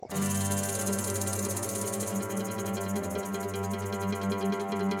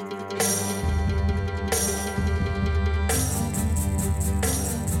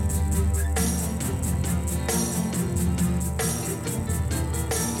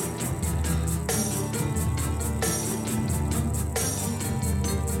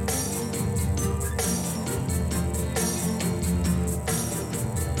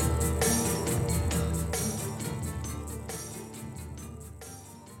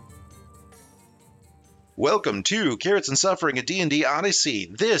Welcome to Carrots and Suffering, a D&D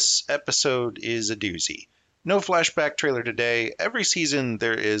Odyssey. This episode is a doozy. No flashback trailer today. Every season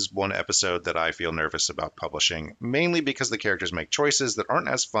there is one episode that I feel nervous about publishing, mainly because the characters make choices that aren't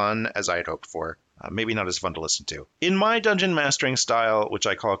as fun as I had hoped for. Maybe not as fun to listen to. In my dungeon mastering style, which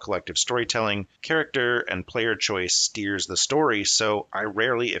I call collective storytelling, character and player choice steers the story, so I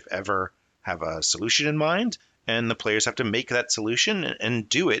rarely, if ever, have a solution in mind, and the players have to make that solution and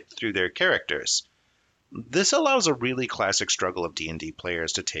do it through their characters. This allows a really classic struggle of D&D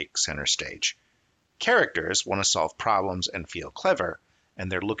players to take center stage. Characters want to solve problems and feel clever, and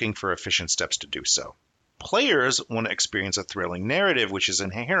they're looking for efficient steps to do so. Players want to experience a thrilling narrative, which is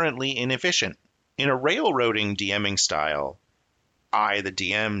inherently inefficient. In a railroading DMing style, I, the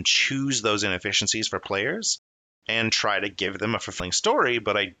DM, choose those inefficiencies for players and try to give them a fulfilling story,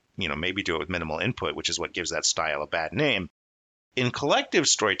 but I, maybe do it with minimal input, which is what gives that style a bad name. In collective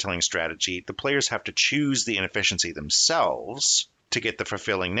storytelling strategy, the players have to choose the inefficiency themselves to get the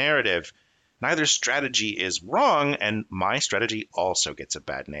fulfilling narrative. Neither strategy is wrong, and my strategy also gets a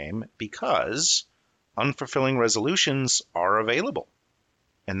bad name because unfulfilling resolutions are available,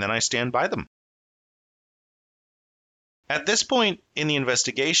 and then I stand by them. At this point in the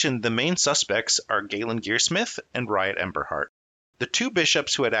investigation, the main suspects are Galen Gearsmith and Riot Emberheart, the two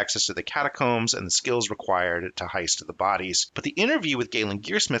bishops who had access to the catacombs and the skills required to heist the bodies. But the interview with Galen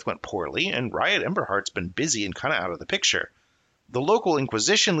Gearsmith went poorly, and Riot Emberheart's been busy and kind of out of the picture. The local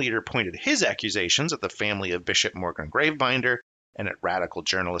Inquisition leader pointed his accusations at the family of Bishop Morgan Gravebinder and at radical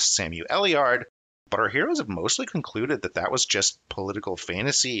journalist Samuel Eliard, but our heroes have mostly concluded that that was just political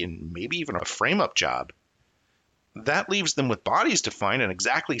fantasy and maybe even a frame-up job. That leaves them with bodies to find in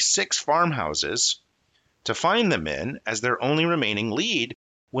exactly 6 farmhouses to find them in as their only remaining lead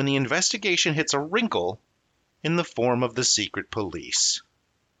when the investigation hits a wrinkle in the form of the secret police.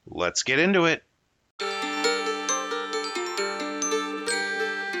 Let's get into it.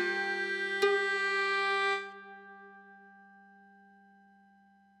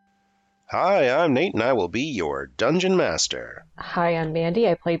 Hi, I'm Nate, and I will be your Dungeon Master. Hi, I'm Mandy.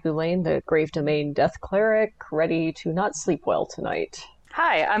 I play Boulain, the Grave Domain Death Cleric, ready to not sleep well tonight.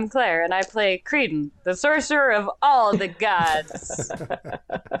 Hi, I'm Claire, and I play Creedon, the sorcerer of all the gods.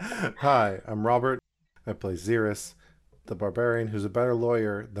 Hi, I'm Robert. I play Xeris, the barbarian who's a better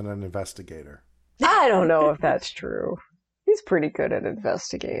lawyer than an investigator. I don't know if that's true. He's pretty good at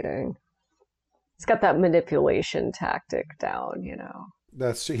investigating. He's got that manipulation tactic down,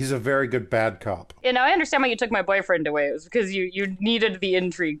 He's a very good bad cop. Now I understand why you took my boyfriend away. It was because you needed the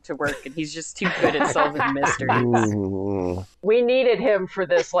intrigue to work, and he's just too good at solving mysteries. We needed him for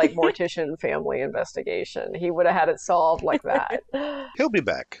this, Mortician family investigation. He would have had it solved like that. He'll be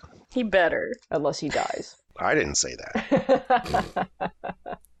back. He better. Unless he dies. I didn't say that.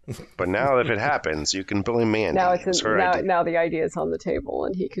 But now if it happens, you can blame Mandy. Now the idea is on the table,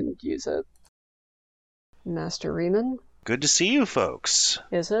 and he can use it. Master Riemann? Good to see you folks.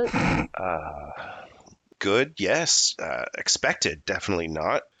 Is it? Good, yes. Expected, definitely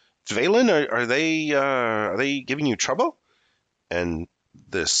not. Valen, are they giving you trouble? And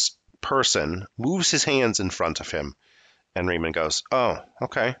this person moves his hands in front of him, and Raymond goes, "Oh,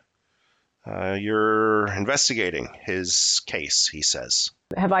 okay. You're investigating his case," he says.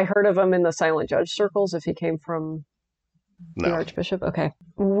 Have I heard of him in the Silent Judge circles if he came from No. the Archbishop? Okay.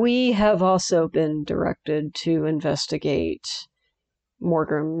 We have also been directed to investigate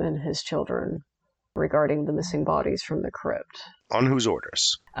Morgrim and his children regarding the missing bodies from the crypt. On whose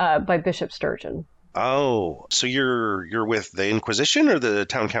orders? By Bishop Sturgeon. Oh, so you're with the Inquisition or the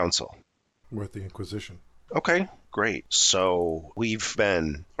Town Council? With the Inquisition. Okay, great. So we've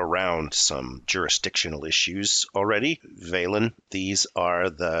been around some jurisdictional issues already. Valen, these are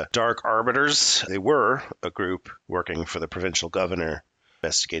the Dark Arbiters. They were a group working for the provincial governor,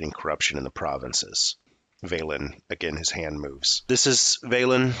 investigating corruption in the provinces. Valen, again, his hand moves. This is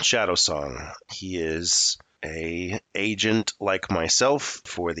Valen Shadowsong. He is a agent like myself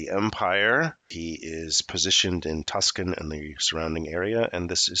for the Empire. He is positioned in Tuscan and the surrounding area, and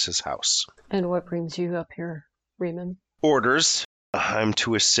this is his house. And what brings you up here, Riemann? Orders. I'm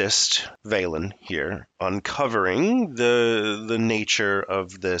to assist Valen here uncovering the nature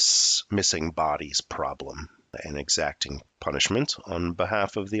of this missing bodies problem and exacting punishment on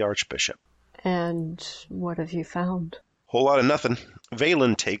behalf of the Archbishop. And what have you found? Whole lot of nothing.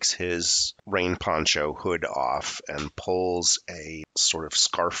 Valen takes his rain poncho hood off and pulls a sort of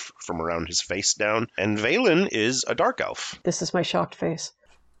scarf from around his face down. And Valen is a dark elf. This is my shocked face.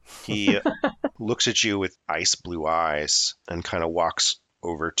 He looks at you with ice blue eyes and kind of walks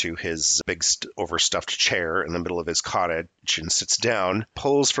over to his big overstuffed chair in the middle of his cottage and sits down,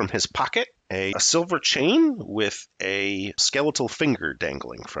 pulls from his pocket a silver chain with a skeletal finger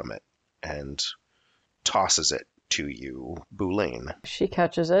dangling from it and tosses it to you, Boulain. She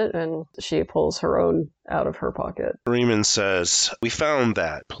catches it and she pulls her own out of her pocket. Riemann says, "We found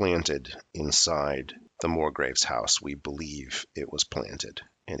that planted inside the Moorgraves house. We believe it was planted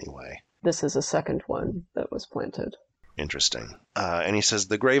anyway." This is a second one that was planted. Interesting. And he says,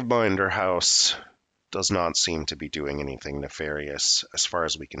 "The Gravebinder house does not seem to be doing anything nefarious. As far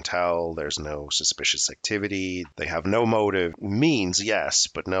as we can tell, there's no suspicious activity. They have no motive. Means, yes,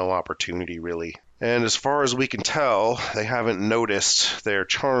 but no opportunity, really. And as far as we can tell, they haven't noticed their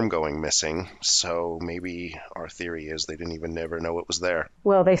charm going missing, so maybe our theory is they didn't even never know it was there."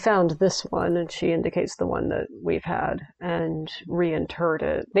 Well, they found this one, and she indicates the one that we've had, and reinterred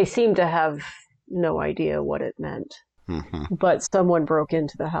it. They seem to have no idea what it meant. But someone broke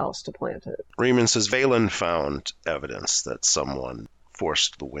into the house to plant it. Riemann says, "Valen found evidence that someone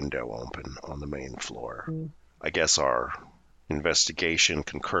forced the window open on the main floor. I guess our investigation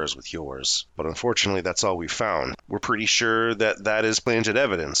concurs with yours, but unfortunately that's all we found. We're pretty sure that that is planted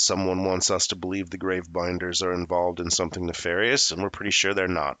evidence. Someone wants us to believe the Gravebinders are involved in something nefarious, and we're pretty sure they're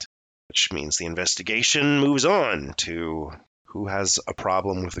not. Which means the investigation moves on to who has a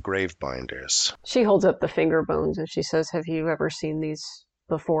problem with the Gravebinders." She holds up the finger bones and she says, "Have you ever seen these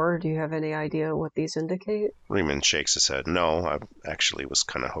before? Do you have any idea what these indicate?" Riemann shakes his head. "No, I actually was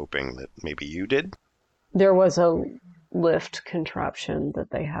kind of hoping that maybe you did." There was a lift contraption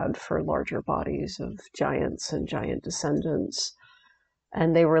that they had for larger bodies of giants and giant descendants.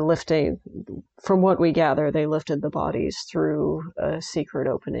 And they were lifting, from what we gather, they lifted the bodies through a secret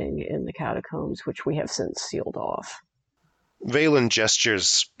opening in the catacombs, which we have since sealed off. Valen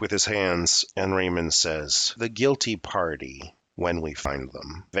gestures with his hands, and Raymond says, "The guilty party, when we find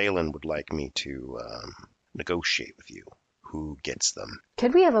them, Valen would like me to negotiate with you. Who gets them?"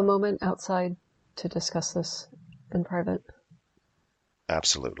 Could we have a moment outside to discuss this in private?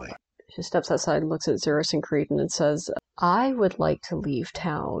 Absolutely. She steps outside and looks at Xeris and Cretan and says, "I would like to leave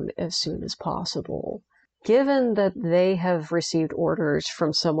town as soon as possible. Given that they have received orders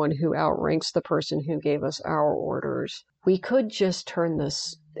from someone who outranks the person who gave us our orders, we could just turn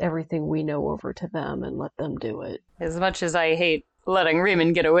everything we know over to them and let them do it." As much as I hate letting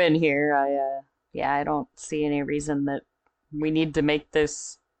Riemann get a win here, I don't see any reason that we need to make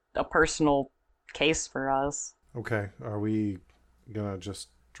this a personal case for us. Okay, are we gonna just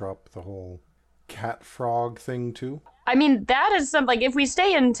drop the whole cat frog thing too? I mean, that is something, like, if we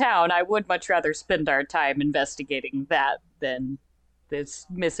stay in town, I would much rather spend our time investigating that than this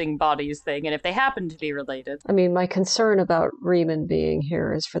missing bodies thing, and if they happen to be related. I mean, my concern about Riemann being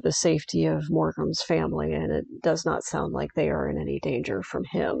here is for the safety of Morgram's family, and it does not sound like they are in any danger from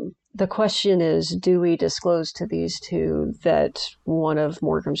him. The question is, do we disclose to these two that one of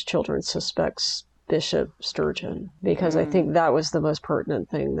Morgram's children suspects Bishop Sturgeon? Because I think that was the most pertinent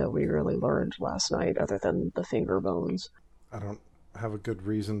thing that we really learned last night, other than the finger bones. I don't have a good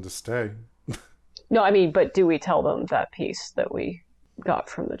reason to stay. No, I mean, but do we tell them that piece that we got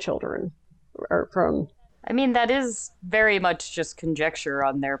from the children? Or from... I mean, that is very much just conjecture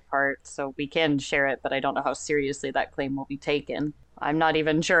on their part, so we can share it, but I don't know how seriously that claim will be taken. I'm not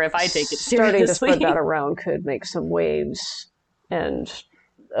even sure if I take it seriously. Starting to spread that around could make some waves and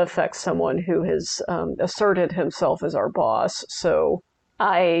affect someone who has asserted himself as our boss. So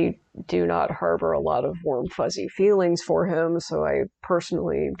I do not harbor a lot of warm, fuzzy feelings for him, so I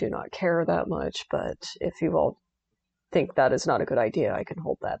personally do not care that much. But if you all think that is not a good idea, I can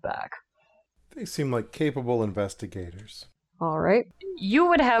hold that back. They seem like capable investigators. All right. You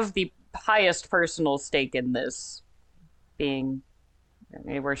would have the highest personal stake in this, being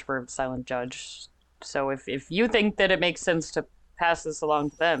a worshiper of the silent judge. So if you think that it makes sense to pass this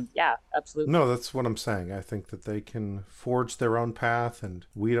along to them, yeah, absolutely. No, that's what I'm saying. I think that they can forge their own path, and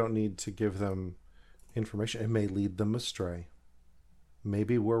we don't need to give them information. It may lead them astray.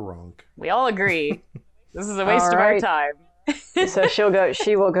 Maybe we're wrong. We all agree. This is a waste of our time. So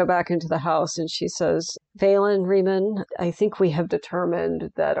she will go back into the house and she says, "Valen, Riemann, I think we have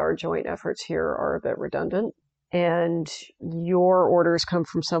determined that our joint efforts here are a bit redundant, and your orders come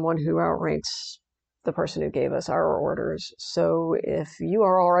from someone who outranks the person who gave us our orders. So if you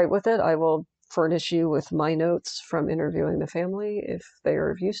are all right with it, I will furnish you with my notes from interviewing the family if they are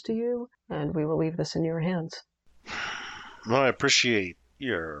of use to you, and we will leave this in your hands." Well, I appreciate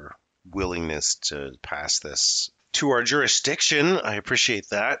your willingness to pass this to our jurisdiction. I appreciate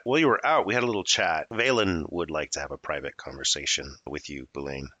that. While you were out, we had a little chat. Valen would like to have a private conversation with you,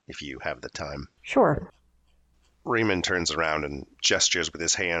 Boulain, if you have the time. Sure. Raymond turns around and gestures with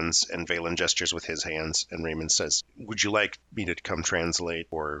his hands, and Valen gestures with his hands, and Raymond says, "Would you like me to come translate,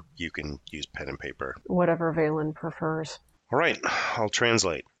 or you can use pen and paper?" Whatever Valen prefers. "All right, I'll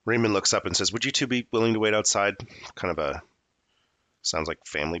translate." Raymond looks up and says, "Would you two be willing to wait outside? Kind of a, sounds like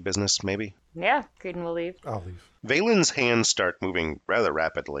family business, maybe?" Yeah, Creedon will leave. I'll leave. Valen's hands start moving rather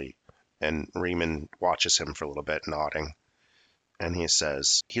rapidly, and Raymond watches him for a little bit, nodding. And he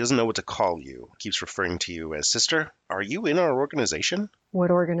says, he doesn't know what to call you. Keeps referring to you as sister. "Are you in our organization?" What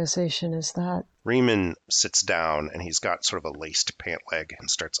organization is that? Riemann sits down, and he's got sort of a laced pant leg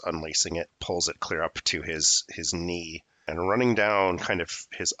and starts unlacing it, pulls it clear up to his knee. And running down kind of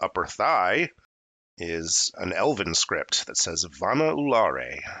his upper thigh is an elven script that says Vana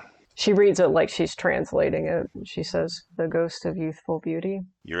Ulare. She reads it like she's translating it. She says, "The ghost of youthful beauty."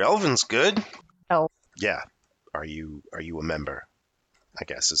 "Your elven's good?" Elf. "Yeah. Are you a member?" I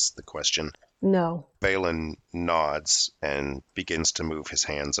guess is the question. No. Valen nods and begins to move his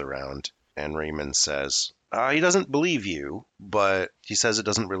hands around, and Raymond says, he doesn't believe you, but he says it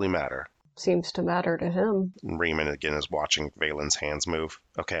doesn't really matter. Seems to matter to him. And Raymond again is watching Valen's hands move.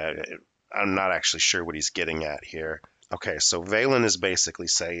 Okay, I'm not actually sure what he's getting at here. Okay, so Valen is basically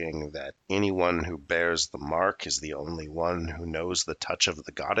saying that anyone who bears the mark is the only one who knows the touch of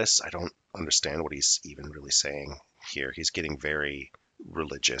the goddess. I don't understand what he's even really saying here. He's getting very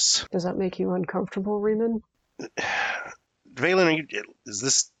religious. Does that make you uncomfortable, Riemann? Valen, is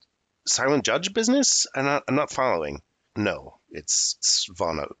this silent judge business? I'm not following. No, it's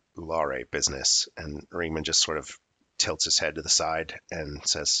Vana Ulare business. And Riemann just sort of tilts his head to the side and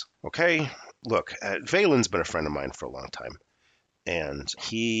says, "Okay, look, Valen's been a friend of mine for a long time. And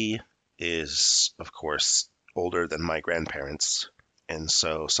he is, of course, older than my grandparents. And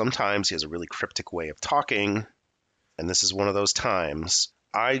so sometimes he has a really cryptic way of talking. And this is one of those times.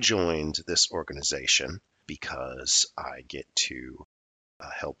 I joined this organization because I get to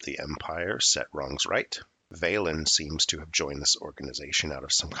help the Empire set wrongs right. Valen seems to have joined this organization out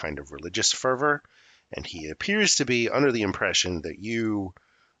of some kind of religious fervor, and he appears to be under the impression that you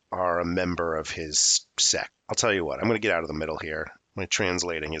are a member of his sect. I'll tell you what, I'm going to get out of the middle here. My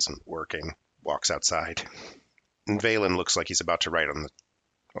translating isn't working." Walks outside. And Valen looks like he's about to write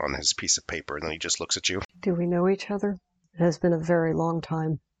on his piece of paper, and then he just looks at you. Do we know each other? It has been a very long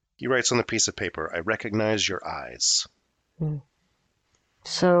time. He writes on the piece of paper, "I recognize your eyes."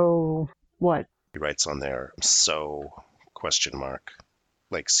 So, what? He writes on there, "So, question mark."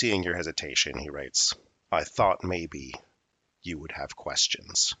 Like seeing your hesitation, he writes, "I thought maybe you would have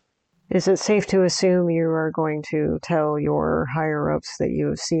questions." Is it safe to assume you are going to tell your higher-ups that you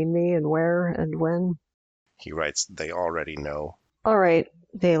have seen me and where and when? He writes, "They already know." All right,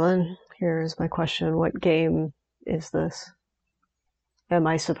 Valen, here's my question. What game is this? Am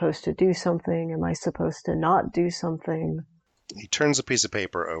I supposed to do something? Am I supposed to not do something? He turns a piece of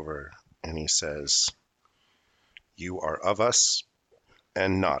paper over and he says, "You are of us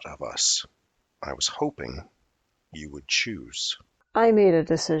and not of us. I was hoping you would choose." I made a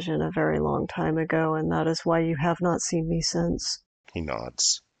decision a very long time ago, and that is why you have not seen me since. He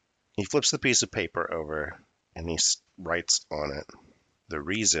nods. He flips the piece of paper over and he writes on it, "The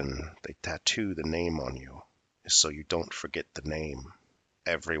reason they tattoo the name on you is so you don't forget the name.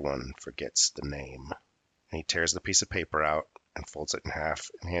 Everyone forgets the name." And he tears the piece of paper out and folds it in half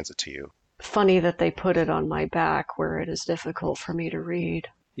and hands it to you. Funny that they put it on my back where it is difficult for me to read.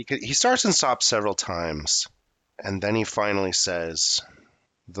 He starts and stops several times, and then he finally says,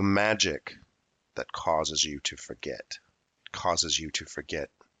 "The magic that causes you to forget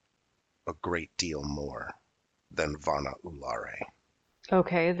a great deal more than Vana Ulare."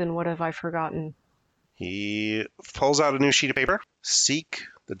 Okay, then what have I forgotten? He pulls out a new sheet of paper. "Seek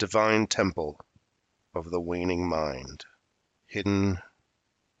the divine temple of the waning mind, hidden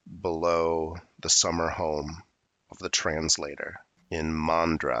below the summer home of the translator in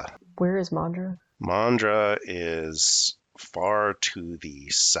Mandra." Where is Mandra? Mandra is far to the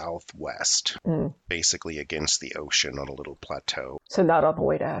southwest, basically against the ocean on a little plateau. So not on the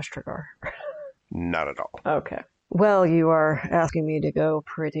way to Astragar. Not at all. Okay. Well, you are asking me to go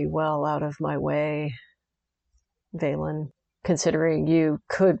pretty well out of my way, Valen, considering you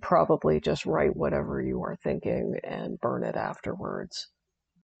could probably just write whatever you are thinking and burn it afterwards.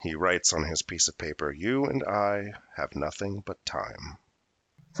 He writes on his piece of paper, "You and I have nothing but time."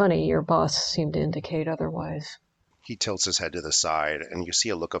 Funny, your boss seemed to indicate otherwise. He tilts his head to the side, and you see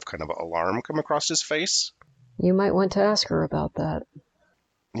a look of kind of alarm come across his face. You might want to ask her about that.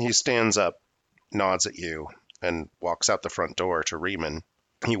 He stands up, nods at you, and walks out the front door to Riemann.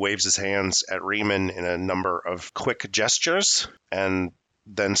 He waves his hands at Riemann in a number of quick gestures, and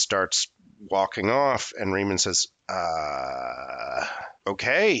then starts walking off, and Raymond says,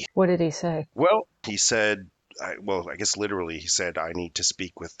 okay. What did he say? Well, he said, I guess literally, he said, I need to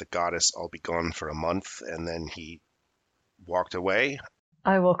speak with the goddess. I'll be gone for a month. And then he walked away.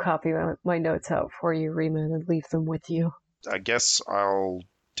 I will copy my notes out for you, Riemann, and leave them with you. I guess I'll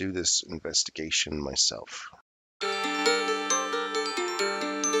do this investigation myself.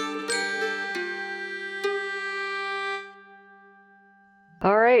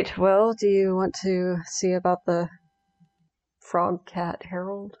 All right, well, do you want to see about the frog cat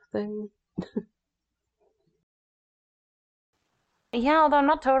herald thing? Yeah, although I'm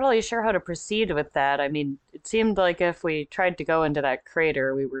not totally sure how to proceed with that. I mean, it seemed like if we tried to go into that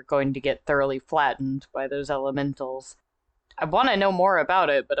crater, we were going to get thoroughly flattened by those elementals. I want to know more about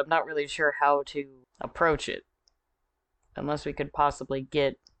it, but I'm not really sure how to approach it. Unless we could possibly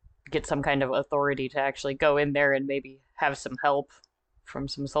get some kind of authority to actually go in there and maybe have some help from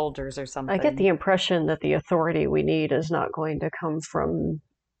some soldiers or something. I get the impression that the authority we need is not going to come from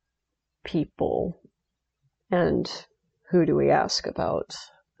people. And who do we ask about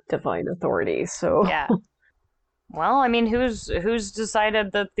divine authority? So yeah. Well, I mean, who's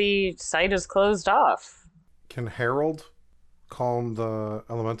decided that the site is closed off? Can Harold calm the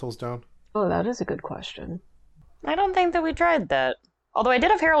elementals down? Oh, that is a good question. I don't think that we tried that. Although I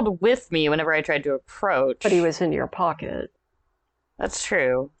did have Harold with me whenever I tried to approach. But he was in your pocket. That's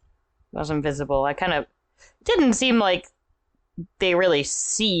true. I was invisible. I kind of... Didn't seem like they really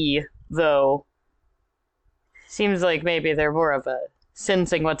see, though. Seems like maybe they're more of a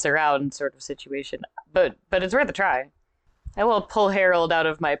sensing what's around sort of situation. But it's worth a try. I will pull Harold out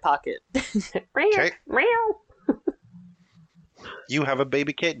of my pocket. Okay. Meow. You have a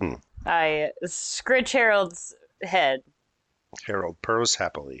baby kitten. I scritch Harold's head. Harold purrs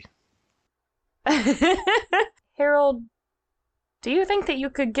happily. Harold, do you think that you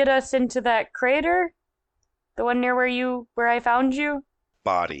could get us into that crater? The one near where I found you?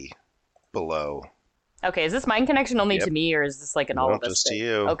 Body below. Okay, is this mind connection only Yep. to me, or is this like an all No, of us just thing? to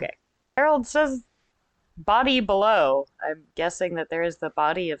you. Okay. Harold says body below. I'm guessing that there is the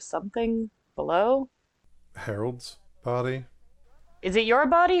body of something below? Harold's body? Is it your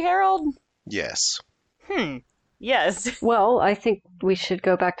body, Harold? Yes. Yes. Well, I think we should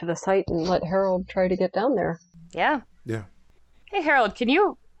go back to the site and let Harold try to get down there. Yeah. Yeah. Hey, Harold, can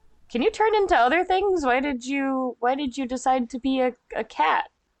you turn into other things? Why did you decide to be a cat?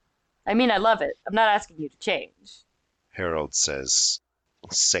 I mean, I love it. I'm not asking you to change. Harold says,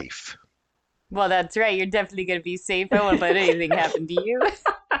 safe. Well, that's right. You're definitely going to be safe. I won't let anything happen to you.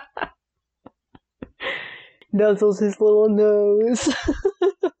 Nuzzles his little nose.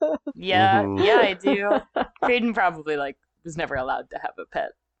 Yeah, Mhm. yeah, I do. Creighton probably, was never allowed to have a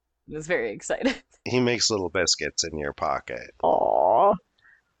pet. I was very excited. He makes little biscuits in your pocket. Aww. Oh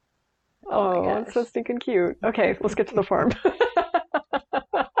my Oh, gosh. it's so stinking cute. Okay, let's get to the farm.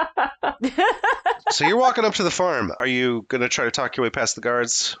 So you're walking up to the farm. Are you going to try to talk your way past the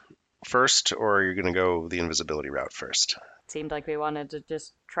guards first, or are you going to go the invisibility route first? Seemed like we wanted to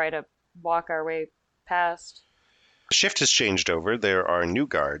just try to walk our way past. Shift has changed over. There are new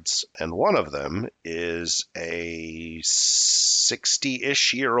guards, and one of them is a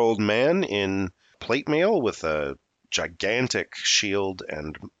 60-ish-year-old man in plate mail with a gigantic shield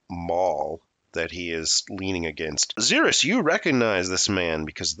and maul that he is leaning against. Xerus, you recognize this man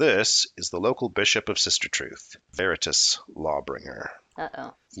because this is the local bishop of Sister Truth, Veritas Lawbringer.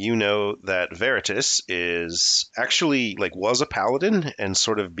 Uh-oh. You know that Veritas is actually was a paladin and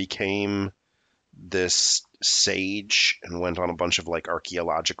sort of became this sage and went on a bunch of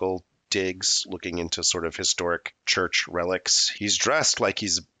archaeological digs looking into sort of historic church relics. He's dressed like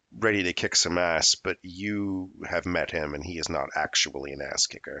he's ready to kick some ass, but you have met him and he is not actually an ass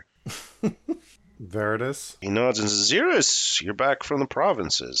kicker. Veritas? He nods and says, Xerus, you're back from the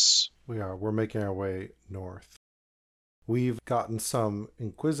provinces. We are. We're making our way north. We've gotten some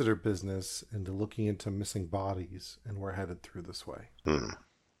Inquisitor business into looking into missing bodies, and we're headed through this way.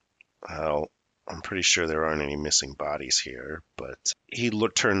 Well, I'm pretty sure there aren't any missing bodies here, but he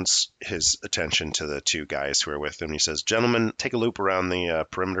turns his attention to the two guys who are with him. He says, gentlemen, take a loop around the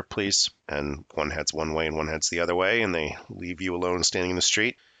perimeter, please. And one heads one way and one heads the other way, and they leave you alone standing in the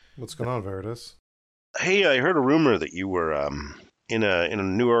street. What's going on, Veritas? Hey, I heard a rumor that you were in a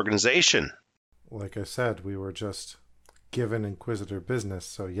new organization. Like I said, we were just given Inquisitor business,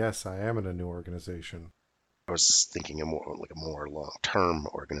 so yes, I am in a new organization. I was thinking a more long-term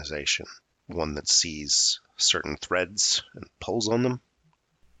organization, one that sees certain threads and pulls on them.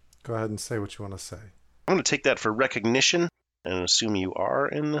 Go ahead and say what you want to say. I'm going to take that for recognition and assume you are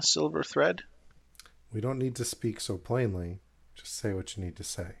in the Silver Thread. We don't need to speak so plainly. Just say what you need to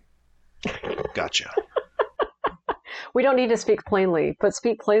say. Gotcha. We don't need to speak plainly, but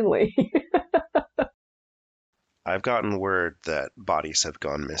speak plainly. I've gotten word that bodies have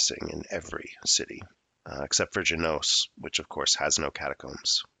gone missing in every city, except for Genos, which of course has no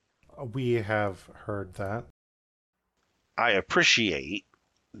catacombs. We have heard that. I appreciate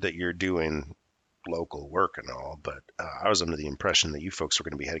that you're doing local work and all, but I was under the impression that you folks were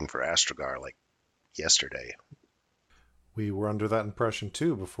going to be heading for Astragar like yesterday. We were under that impression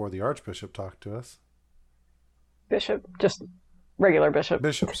too before the Archbishop talked to us. Bishop, just regular bishop.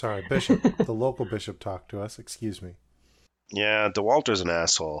 Bishop. The local bishop talked to us, excuse me. Yeah, DeWalter's an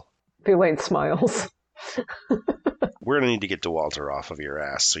asshole. Elaine smiles. We're going to need to get DeWalter off of your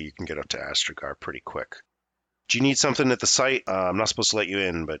ass so you can get up to Astragar pretty quick. Do you need something at the site? I'm not supposed to let you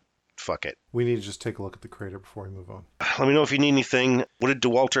in, but fuck it. We need to just take a look at the crater before we move on. Let me know if you need anything. What did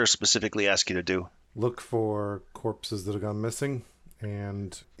DeWalter specifically ask you to do? Look for corpses that have gone missing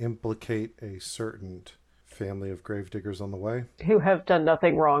and implicate a certain family of gravediggers on the way. Who have done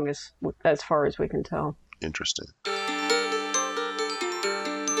nothing wrong as far as we can tell. Interesting.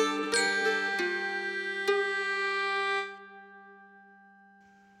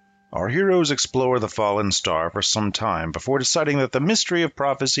 Our heroes explore the fallen star for some time before deciding that the mystery of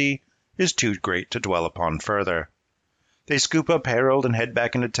prophecy is too great to dwell upon further. They scoop up Harold and head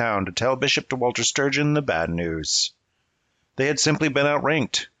back into town to tell Bishop DeWalter Sturgeon the bad news. They had simply been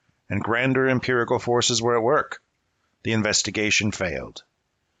outranked, and grander empirical forces were at work. The investigation failed.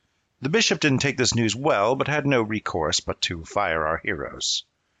 The bishop didn't take this news well, but had no recourse but to fire our heroes.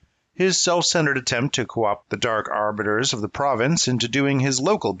 His self-centered attempt to co-opt the dark arbiters of the province into doing his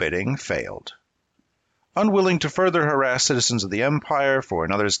local bidding failed. Unwilling to further harass citizens of the empire for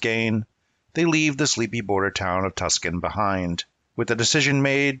another's gain, they leave the sleepy border town of Tuscan behind. With the decision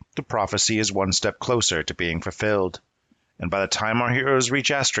made, the prophecy is one step closer to being fulfilled, and by the time our heroes reach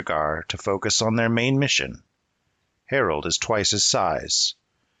Astragar to focus on their main mission, Harold is twice his size,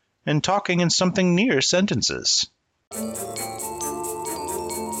 and talking in something near sentences.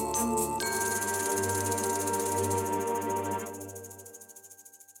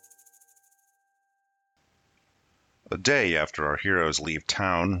 A day after our heroes leave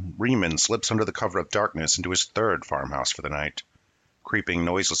town, Riemann slips under the cover of darkness into his third farmhouse for the night, creeping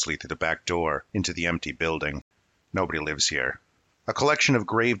noiselessly through the back door into the empty building. Nobody lives here. A collection of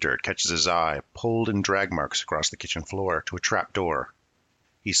grave dirt catches his eye, pulled in drag marks across the kitchen floor to a trap door.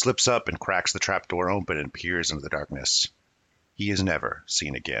 He slips up and cracks the trap door open and peers into the darkness. He is never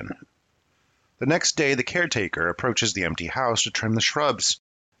seen again. The next day, the caretaker approaches the empty house to trim the shrubs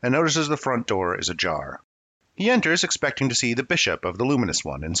and notices the front door is ajar. He enters expecting to see the bishop of the Luminous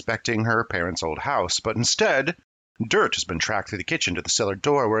One inspecting her parents' old house, but instead, dirt has been tracked through the kitchen to the cellar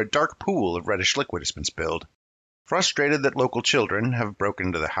door where a dark pool of reddish liquid has been spilled. Frustrated that local children have broken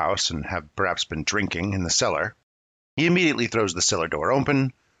into the house and have perhaps been drinking in the cellar, he immediately throws the cellar door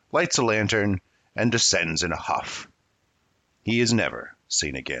open, lights a lantern, and descends in a huff. He is never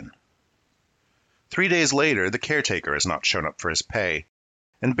seen again. 3 days later, the caretaker has not shown up for his pay,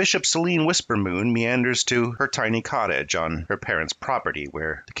 and Bishop Celine Whispermoon meanders to her tiny cottage on her parents' property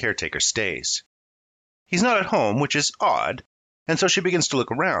where the caretaker stays. He's not at home, which is odd, and so she begins to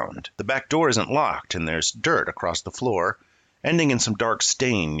look around. The back door isn't locked, and there's dirt across the floor, ending in some dark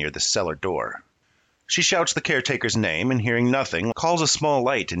stain near the cellar door. She shouts the caretaker's name, and hearing nothing, calls a small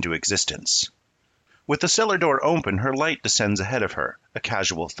light into existence. With the cellar door open, her light descends ahead of her, a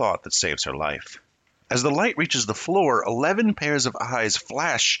casual thought that saves her life. As the light reaches the floor, 11 pairs of eyes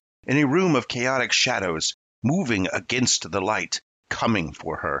flash in a room of chaotic shadows, moving against the light, coming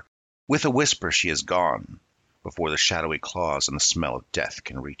for her. With a whisper, she is gone, before the shadowy claws and the smell of death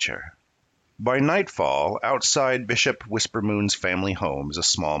can reach her. By nightfall, outside Bishop Whispermoon's family home is a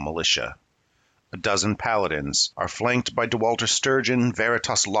small militia. A dozen paladins are flanked by DeWalter Sturgeon,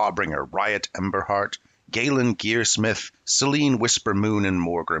 Veritas Lawbringer, Riot Emberheart, Galen Gearsmith, Celine Whispermoon, and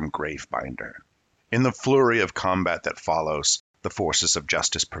Morgrim Gravebinder. In the flurry of combat that follows, the forces of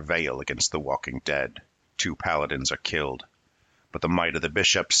justice prevail against the walking dead. 2 paladins are killed, but the might of the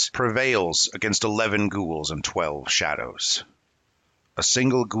bishops prevails against 11 ghouls and 12 shadows. A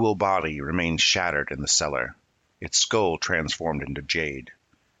single ghoul body remains shattered in the cellar, its skull transformed into jade,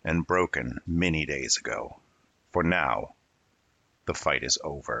 and broken many days ago. For now, the fight is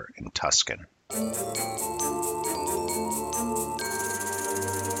over in Tuscan.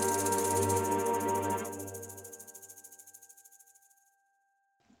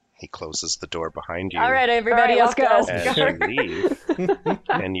 He closes the door behind you. All right, everybody, All right, let's let's go. go. And you leave,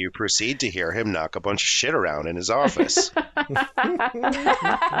 and you proceed to hear him knock a bunch of shit around in his office.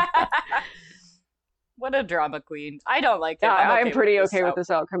 What a drama queen. I don't like it. Yeah, I'm I'm pretty with okay with this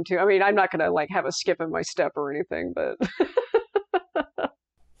outcome too. I mean, I'm not gonna like have a skip in my step or anything, but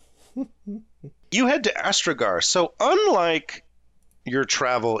You head to Astragar, so unlike your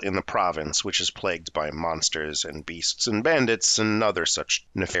travel in the province, which is plagued by monsters and beasts and bandits and other such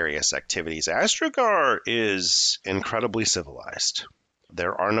nefarious activities, Astragar is incredibly civilized.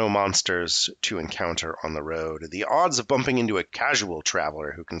 There are no monsters to encounter on the road. The odds of bumping into a casual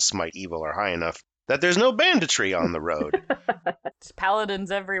traveler who can smite evil are high enough that there's no banditry on the road. It's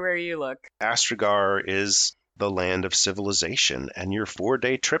paladins everywhere you look. Astragar is the land of civilization, and your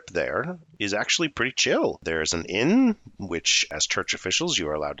 4-day trip there is actually pretty chill. There's an inn, which, as church officials, you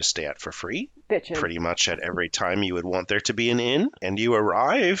are allowed to stay at for free. bitchin'. Pretty much at every time you would want there to be an inn. And you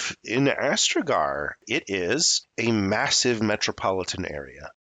arrive in Astragar. It is a massive metropolitan area.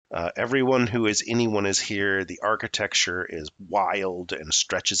 Everyone who is anyone is here. The architecture is wild and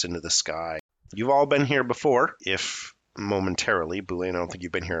stretches into the sky. You've all been here before, if momentarily. Boulain, I don't think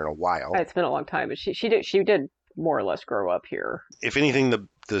you've been here in a while. It's been a long time, but she did more or less grow up here. If anything,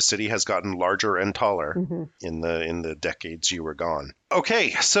 the city has gotten larger and taller Mm-hmm. in the decades you were gone. Okay,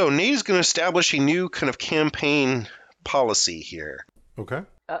 so Nate's going to establish a new kind of campaign policy here. Okay.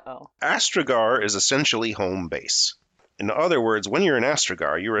 Uh-oh. Astragar is essentially home base. In other words, when you're in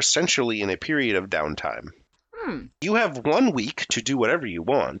Astragar, you're essentially in a period of downtime. You have 1 week to do whatever you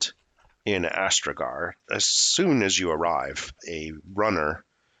want in Astragar. As soon as you arrive, a runner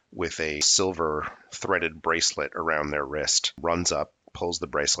with a silver threaded bracelet around their wrist runs up, pulls the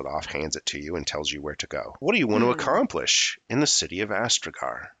bracelet off, hands it to you, and tells you where to go. What do you want to accomplish in the city of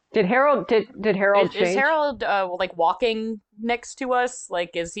Astragar? Did Harold Is change? Harold like walking next to us?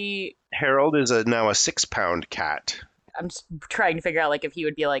 Like, is he? Harold is now a 6-pound cat. I'm just trying to figure out like if he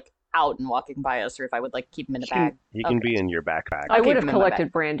would be like out and walking by us, or if I would like keep him in a bag. He can Okay. be in your backpack. I I'll would keep have him in my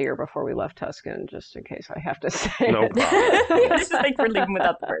collected Brandier before we left Tuscan, just in case I have to say No it. problem. Just like we're leaving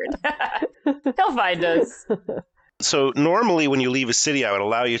without the bird. He'll find us. So normally when you leave a city, I would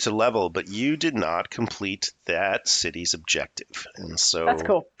allow you to level, but you did not complete that city's objective. And so That's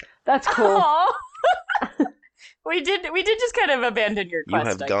cool. That's cool. Aw. We did just kind of abandon your you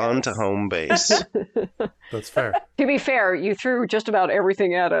quest. have gone to home base. That's fair. To be fair, you threw just about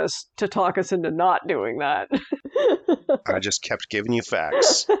everything at us to talk us into not doing that. I just kept giving you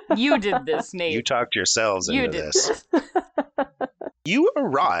facts. You did this, Nate. You talked yourselves You into did this. You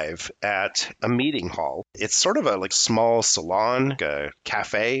arrive at a meeting hall. It's sort of a like small salon, like a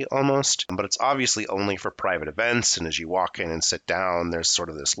cafe almost, but it's obviously only for private events. And as you walk in and sit down, there's sort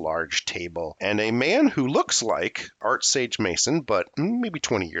of this large table. And a man who looks like Art Sage Mason, but maybe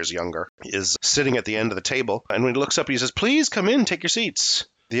 20 years younger, is sitting at the end of the table. And when he looks up, he says, "Please come in, take your seats.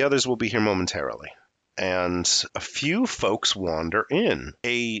 The others will be here momentarily." And a few folks wander in.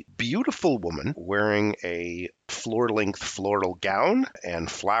 A beautiful woman wearing a floor-length floral gown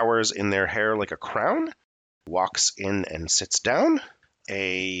and flowers in their hair like a crown walks in and sits down.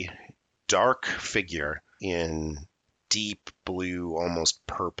 A dark figure in deep blue, almost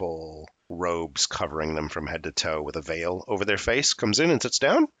purple robes covering them from head to toe with a veil over their face comes in and sits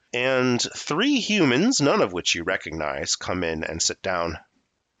down. And 3 humans, none of which you recognize, come in and sit down.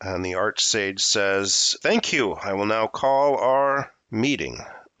 And the Archsage says, "Thank you. I will now call our meeting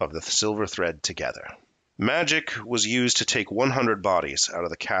of the Silver Thread together. Magic was used to take 100 bodies out of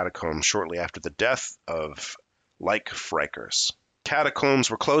the catacombs shortly after the death of Like Frikers.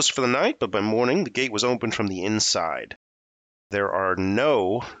 Catacombs were closed for the night, but by morning the gate was opened from the inside. There are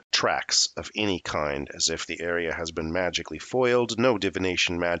no tracks of any kind, as if the area has been magically foiled. No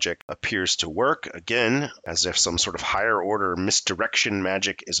divination magic appears to work, again, as if some sort of higher order misdirection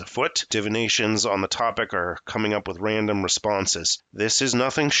magic is afoot. Divinations on the topic are coming up with random responses. This is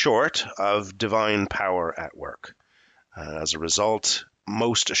nothing short of divine power at work. As a result,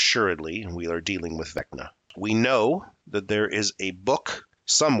 most assuredly, we are dealing with Vecna. We know that there is a book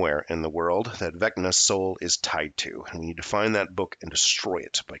somewhere in the world that Vecna's soul is tied to, and we need to find that book and destroy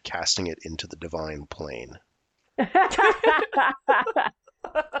it by casting it into the divine plane."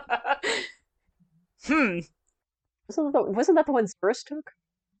 Wasn't that the one Zurus took?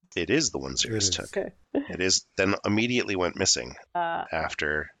 It is the one Xeris It is. took. Okay. It is then immediately went missing Uh,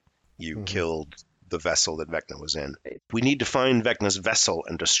 after you Mhm. killed the vessel that Vecna was in. We need to find Vecna's vessel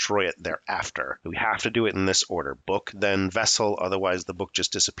and destroy it thereafter. We have to do it in this order. Book, then vessel, otherwise the book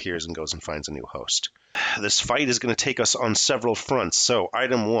just disappears and goes and finds a new host. This fight is going to take us on several fronts. So,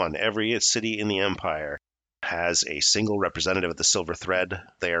 item 1, every city in the Empire has a single representative of the Silver Thread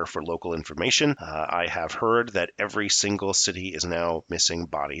there for local information. I have heard that every single city is now missing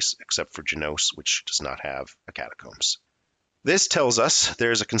bodies, except for Genos, which does not have a catacombs. This tells us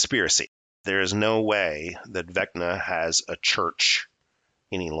there's a conspiracy. There is no way that Vecna has a church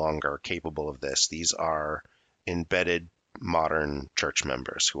any longer capable of this. These are embedded modern church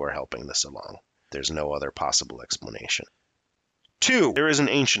members who are helping this along. There's no other possible explanation. 2, there is an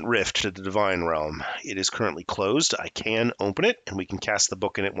ancient rift to the divine realm. It is currently closed. I can open it, and we can cast the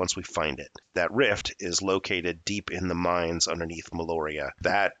book in it once we find it. That rift is located deep in the mines underneath Meloria.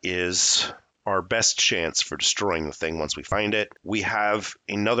 That is our best chance for destroying the thing once we find it. We have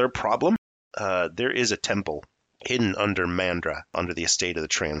another problem. There is a temple hidden under Mandra, under the estate of the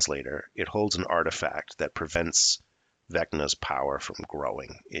translator. It holds an artifact that prevents Vecna's power from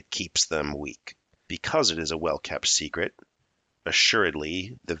growing. It keeps them weak. Because it is a well-kept secret,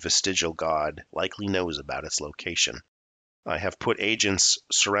 assuredly, the vestigial god likely knows about its location. I have put agents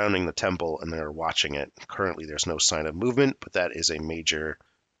surrounding the temple, and they're watching it. Currently, there's no sign of movement, but that is a major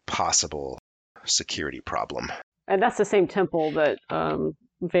possible security problem. And that's the same temple that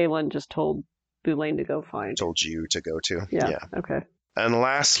Valen just told Boulain to go find. Told you to go to? Yeah. Okay. And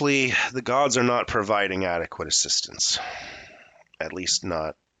lastly, the gods are not providing adequate assistance. At least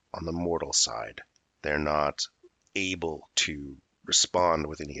not on the mortal side. They're not able to respond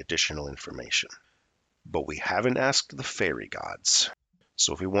with any additional information. But we haven't asked the fairy gods.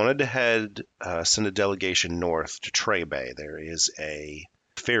 So if we wanted to send a delegation north to Trebe, there is a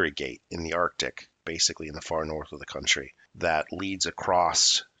fairy gate in the Arctic, basically in the far north of the country, that leads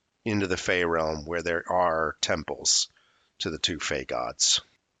across into the Fey realm where there are temples to the 2 Fey gods.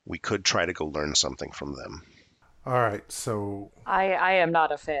 We could try to go learn something from them. All right, so I am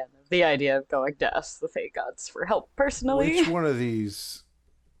not a fan of the idea of going to ask the Fey gods for help personally. which one of these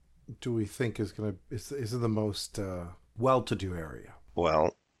do we think is the most well-to-do area?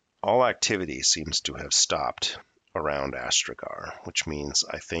 Well, all activity seems to have stopped around Astragar, which means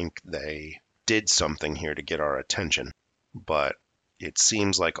I think they did something here to get our attention. But it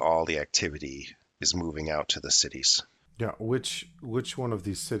seems like all the activity is moving out to the cities. Yeah, which one of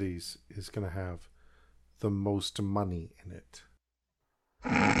these cities is going to have the most money in it?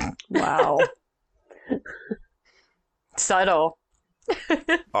 Wow. Subtle.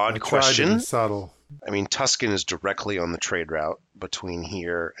 Odd I question. tried to be subtle. I mean, Tuscan is directly on the trade route between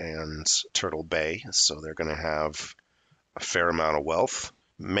here and Turtle Bay, so they're going to have a fair amount of wealth.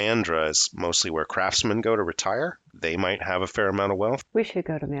 Mandra is mostly where craftsmen go to retire. They might have a fair amount of wealth. We should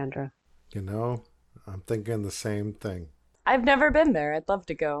go to Mandra. You know, I'm thinking the same thing. I've never been there. I'd love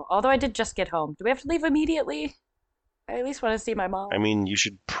to go. Although I did just get home. Do we have to leave immediately? I at least want to see my mom. I mean, you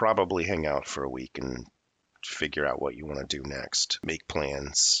should probably hang out for a week and figure out what you want to do next. Make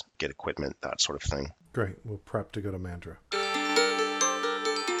plans, get equipment, that sort of thing. Great, we'll prep to go to Mandra.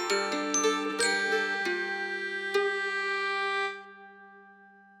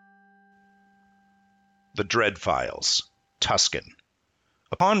 The Dread Files, Tuscan.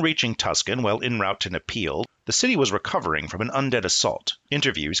 Upon reaching Tuscan while en route to Napeel, the city was recovering from an undead assault.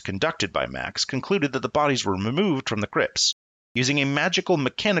 Interviews conducted by Max concluded that the bodies were removed from the crypts using a magical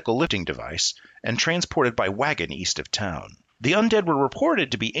mechanical lifting device and transported by wagon east of town. The undead were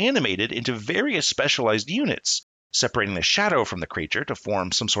reported to be animated into various specialized units, separating the shadow from the creature to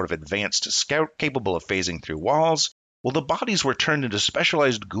form some sort of advanced scout capable of phasing through walls, while the bodies were turned into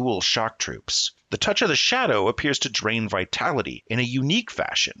specialized ghoul shock troops. The touch of the shadow appears to drain vitality in a unique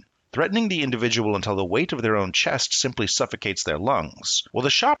fashion, threatening the individual until the weight of their own chest simply suffocates their lungs, while the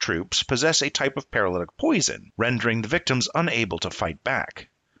shock troops possess a type of paralytic poison, rendering the victims unable to fight back.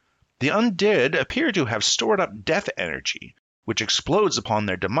 The undead appear to have stored up death energy, which explodes upon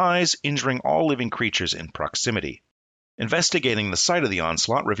their demise, injuring all living creatures in proximity. Investigating the site of the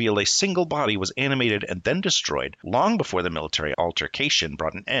onslaught revealed a single body was animated and then destroyed long before the military altercation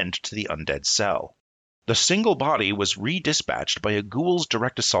brought an end to the undead cell. The single body was redispatched by a ghoul's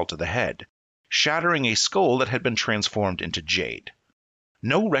direct assault to the head, shattering a skull that had been transformed into jade.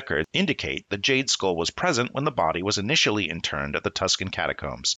 No records indicate the jade skull was present when the body was initially interned at the Tuscan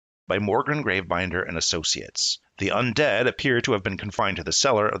catacombs by Morgan Gravebinder and Associates. The undead appear to have been confined to the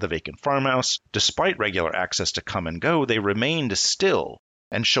cellar of the vacant farmhouse. Despite regular access to come and go, they remained still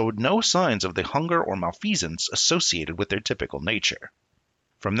and showed no signs of the hunger or malfeasance associated with their typical nature.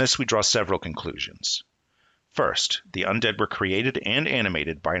 From this we draw several conclusions. First, the undead were created and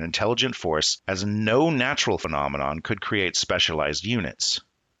animated by an intelligent force, as no natural phenomenon could create specialized units.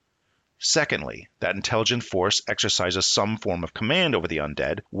 Secondly, that intelligent force exercises some form of command over the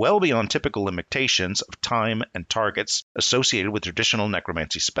undead, well beyond typical limitations of time and targets associated with traditional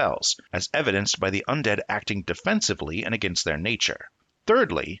necromancy spells, as evidenced by the undead acting defensively and against their nature.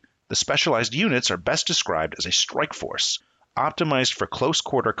 Thirdly, the specialized units are best described as a strike force, optimized for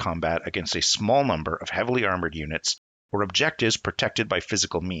close-quarter combat against a small number of heavily armored units or objectives protected by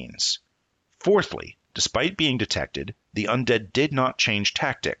physical means. Fourthly, despite being detected, the undead did not change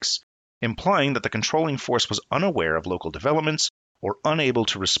tactics, implying that the controlling force was unaware of local developments or unable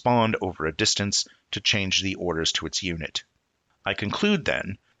to respond over a distance to change the orders to its unit. I conclude,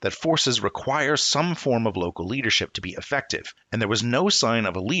 then, that forces require some form of local leadership to be effective, and there was no sign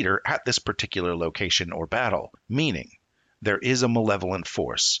of a leader at this particular location or battle, meaning there is a malevolent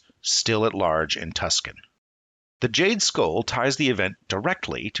force still at large in Tuscan. The Jade Skull ties the event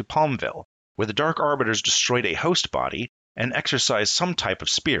directly to Palmville, where the Dark Arbiters destroyed a host body and exercised some type of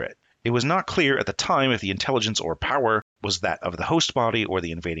spirit. It was not clear at the time if the intelligence or power was that of the host body or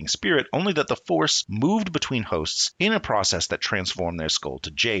the invading spirit, only that the force moved between hosts in a process that transformed their skull to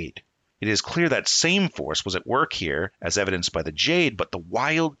jade. It is clear that same force was at work here, as evidenced by the jade, but the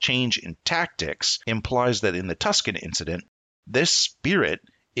wild change in tactics implies that in the Tuscan incident, this spirit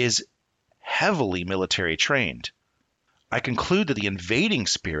is heavily military trained. I conclude that the invading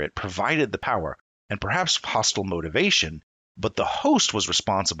spirit provided the power and perhaps hostile motivation, but the host was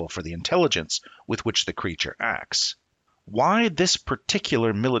responsible for the intelligence with which the creature acts. Why this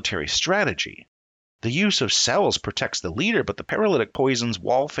particular military strategy? The use of cells protects the leader, but the paralytic poison's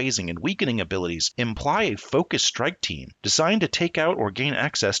wall phasing and weakening abilities imply a focused strike team designed to take out or gain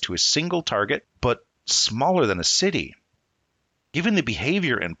access to a single target, but smaller than a city. Given the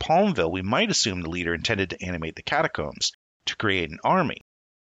behavior in Palmville, we might assume the leader intended to animate the catacombs to create an army.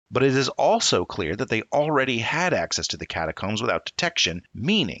 But it is also clear that they already had access to the catacombs without detection,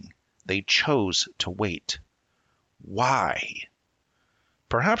 meaning they chose to wait. Why?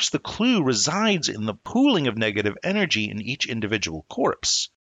 Perhaps the clue resides in the pooling of negative energy in each individual corpse.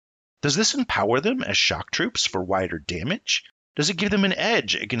 Does this empower them as shock troops for wider damage? Does it give them an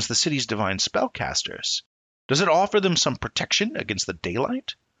edge against the city's divine spellcasters? Does it offer them some protection against the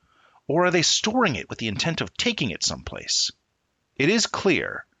daylight? Or are they storing it with the intent of taking it someplace? It is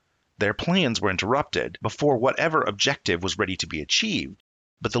clear their plans were interrupted before whatever objective was ready to be achieved,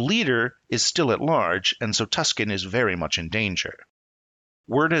 but the leader is still at large, and so Tuscan is very much in danger.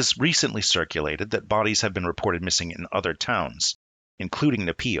 Word has recently circulated that bodies have been reported missing in other towns, including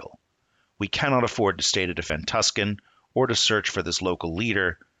Napeel. We cannot afford to stay to defend Tuscan or to search for this local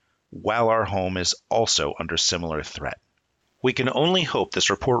leader, while our home is also under similar threat. We can only hope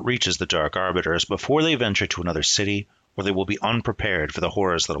this report reaches the Dark Arbiters before they venture to another city, or they will be unprepared for the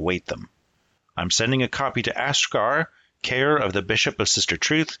horrors that await them. I'm sending a copy to Astragar, care of the Bishop of Sister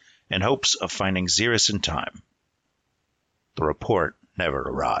Truth, in hopes of finding Xeris in time. The report never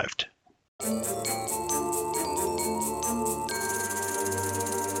arrived.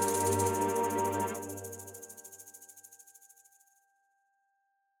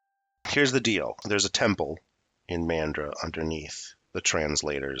 Here's the deal. There's a temple in Mandra underneath the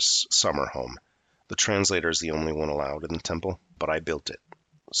translator's summer home. The translator is the only one allowed in the temple, but I built it.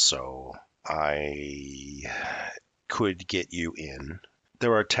 So I could get you in.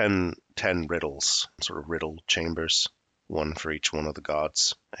 There are 10 riddles, sort of riddle chambers, one for each one of the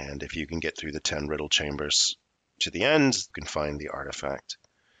gods. And if you can get through the 10 riddle chambers to the end, you can find the artifact.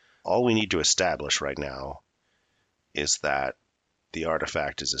 All we need to establish right now is that the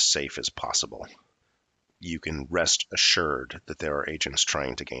artifact is as safe as possible. You can rest assured that there are agents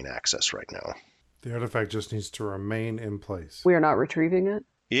trying to gain access right now. The artifact just needs to remain in place. We are not retrieving it?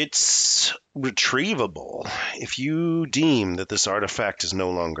 It's retrievable. If you deem that this artifact is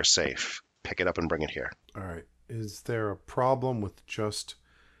no longer safe, pick it up and bring it here. All right. Is there a problem with just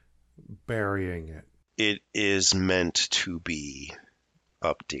burying it? It is meant to be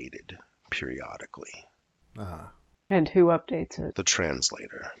updated periodically. Ah. And who updates it? The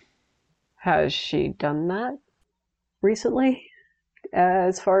translator. Has she done that recently,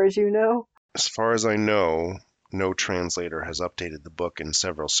 as far as you know? As far as I know, no translator has updated the book in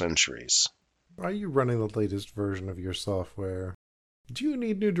several centuries. Are you running the latest version of your software? Do you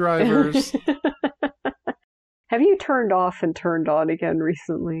need new drivers? Have you turned off and turned on again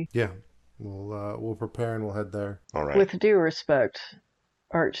recently? Yeah. We'll prepare and we'll head there. All right. With due respect,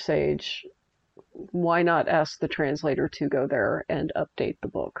 Archsage, why not ask the translator to go there and update the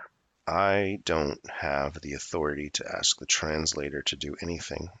book? I don't have the authority to ask the translator to do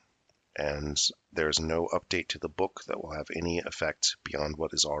anything, and there's no update to the book that will have any effect beyond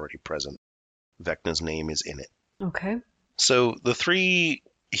what is already present. Vecna's name is in it. Okay. So the three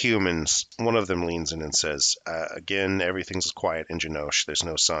humans, one of them leans in and says, again, everything's quiet in Janosh. There's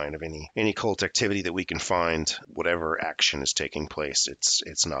no sign of any cult activity that we can find. Whatever action is taking place,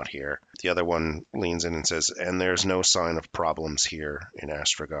 it's not here. The other one leans in and says, and there's no sign of problems here in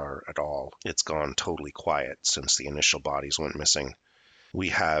Astragar at all. It's gone totally quiet since the initial bodies went missing. We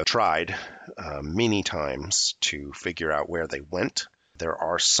have tried many times to figure out where they went. There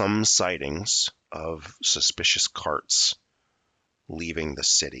are some sightings of suspicious carts leaving the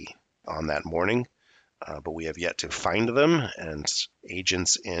city on that morning, but we have yet to find them, and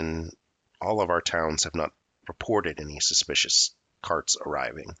agents in all of our towns have not reported any suspicious carts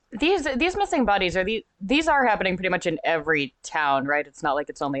arriving. These missing bodies these are happening pretty much in every town, right? It's not like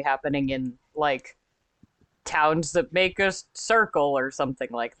it's only happening in like towns that make a circle or something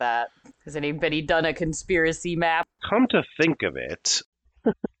like that. Has anybody done a conspiracy map? Come to think of it,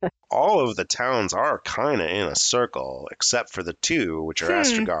 all of the towns are kind of in a circle, except for the two, which are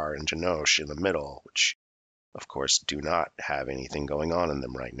Astragar and Janosh in the middle, which, of course, do not have anything going on in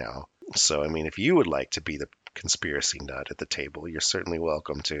them right now. So, I mean, if you would like to be the conspiracy nut at the table, you're certainly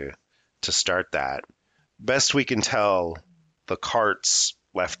welcome to start that. Best we can tell, the carts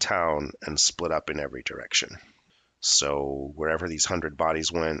left town and split up in every direction. So wherever these 100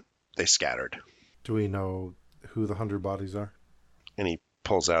 bodies went, they scattered. Do we know who the 100 bodies are? And he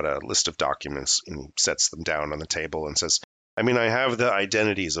pulls out a list of documents and he sets them down on the table and says, I mean, I have the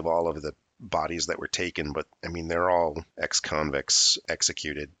identities of all of the bodies that were taken, but I mean, they're all ex-convicts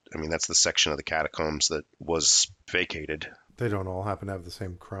executed. I mean, that's the section of the catacombs that was vacated. They don't all happen to have the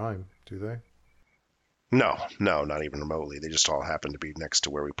same crime, do they? No, not even remotely. They just all happen to be next to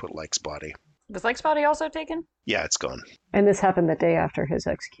where we put Lyke's body. Was Lyke's body also taken? Yeah, it's gone. And this happened the day after his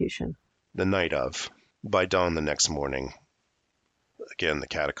execution. The night of. By dawn the next morning, again, the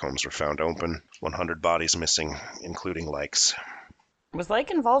catacombs were found open. 100 bodies missing, including Lyke's. Was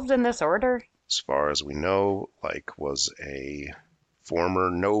Lyke involved in this order? As far as we know, Lyke was a former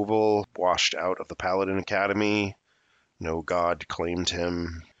noble, washed out of the Paladin Academy. No god claimed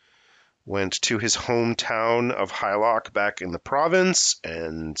him. Went to his hometown of Hylock back in the province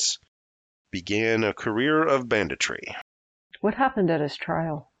and began a career of banditry. What happened at his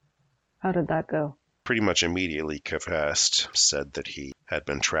trial? How did that go? Pretty much immediately confessed, said that he had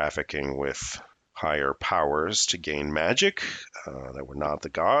been trafficking with higher powers to gain magic that were not the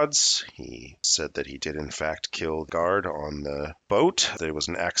gods. He said that he did in fact kill the guard on the boat, that it was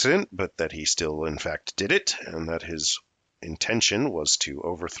an accident, but that he still in fact did it, and that his intention was to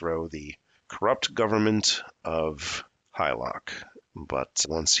overthrow the corrupt government of Hylock. But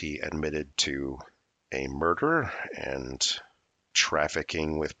once he admitted to a murder and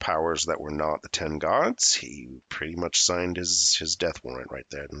trafficking with powers that were not the 10 gods, he pretty much signed his death warrant right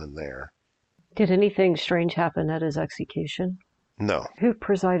there and then there. Did anything strange happen at his execution? No. Who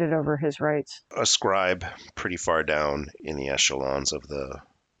presided over his rites? A scribe pretty far down in the echelons of the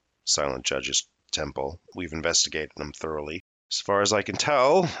Silent Judge's temple. We've investigated them thoroughly. As far as I can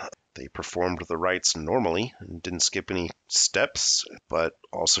tell, they performed the rites normally and didn't skip any steps, but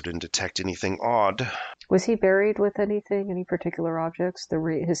also didn't detect anything odd. Was he buried with anything, any particular objects?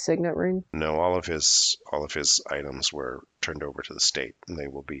 His signet ring? No, all of his items were turned over to the state, and they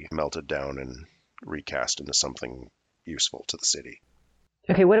will be melted down and recast into something useful to the city.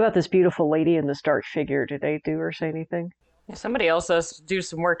 Okay, what about this beautiful lady and this dark figure? Did they do or say anything? Yeah, somebody else has to do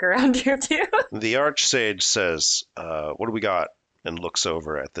some work around here too. The Archsage says, what do we got? And looks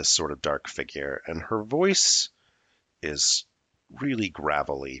over at this sort of dark figure, and her voice is really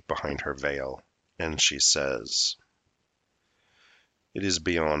gravelly behind her veil. And she says, it is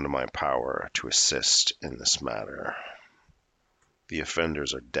beyond my power to assist in this matter. The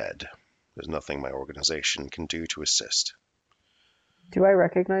offenders are dead. There's nothing my organization can do to assist. Do I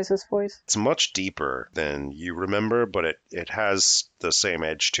recognize this voice? It's much deeper than you remember, but it has the same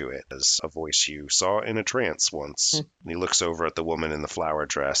edge to it as a voice you saw in a trance once. And he looks over at the woman in the flower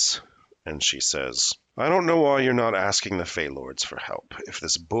dress, and she says, I don't know why you're not asking the Fey Lords for help. If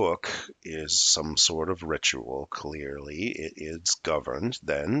this book is some sort of ritual, clearly it is governed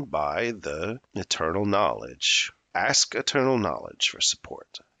then by the Eternal Knowledge. Ask Eternal Knowledge for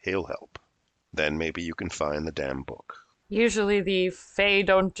support. He'll help. Then maybe you can find the damn book. Usually the Fae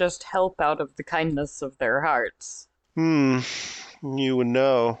don't just help out of the kindness of their hearts. You would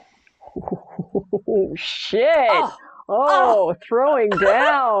know. Oh, shit! Oh, throwing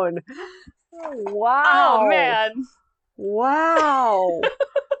down! Wow! Oh, man! Wow!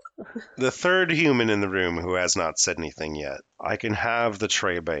 The third human in the room who has not said anything yet. I can have the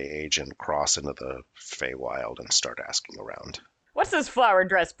Trebe agent cross into the Feywild and start asking around. What's this flower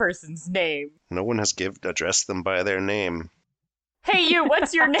dress person's name? No one has addressed them by their name. Hey, you,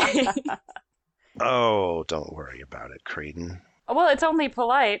 what's your name? Oh, don't worry about it, Creedon. Well, it's only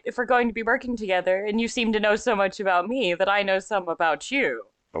polite if we're going to be working together, and you seem to know so much about me that I know some about you.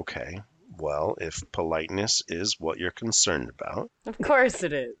 Okay, well, if politeness is what you're concerned about. Of course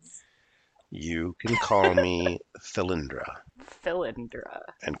it is. You can call me Thylindra. Philindra.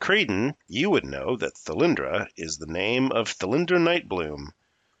 And Creedon, you would know that Thylindra is the name of Thylindra Nightbloom,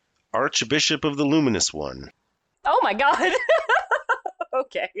 Archbishop of the Luminous One. Oh my god.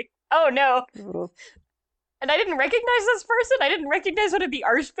 Okay. Oh no. And I didn't recognize this person? I didn't recognize one of the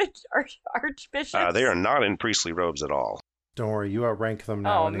archbishops? They are not in priestly robes at all. Don't worry, you outrank them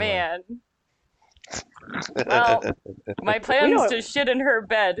now. Oh, anyway. man. Well, my plans to shit in her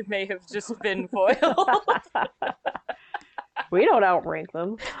bed may have just been foiled. We don't outrank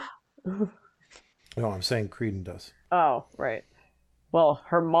them. No, I'm saying Creedon does. Oh, right. Well,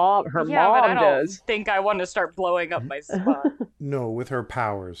 her mom but I don't does. think I want to start blowing up my spot. No, with her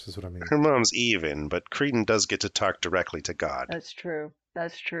powers is what I mean. Her mom's even, but Creedon does get to talk directly to God. That's true.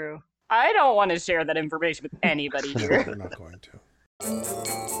 That's true. I don't want to share that information with anybody No, here. we're not going to.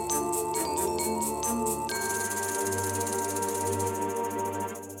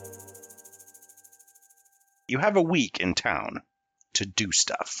 You have a week in town to do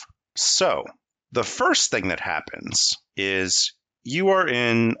stuff. So, the first thing that happens is you are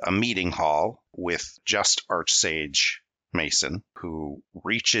in a meeting hall with just Archsage Mason, who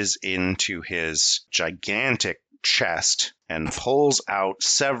reaches into his gigantic chest and pulls out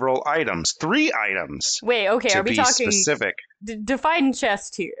several items. 3 items. Wait, okay, to are we be talking... specific. Define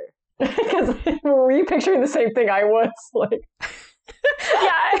chest here. Were you picturing the same thing I was? Like,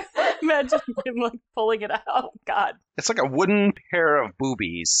 Yeah, imagine him like pulling it out. God. It's like a wooden pair of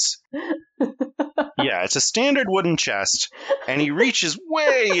boobies. Yeah, it's a standard wooden chest, and he reaches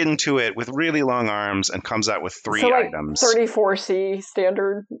way into it with really long arms and comes out with 3 so like items. 34C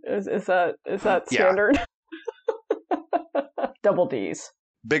standard is that standard? Double D's.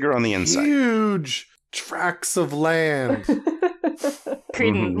 Bigger on the inside. Huge tracts of land.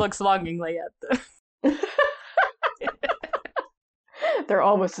 Creedon looks longingly at them. They're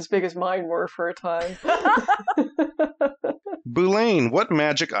almost as big as mine were for a time. Boulain, what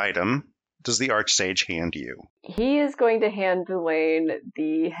magic item does the Archsage hand you? He is going to hand Boulain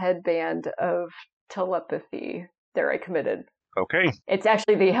the headband of telepathy. There, I committed. Okay. It's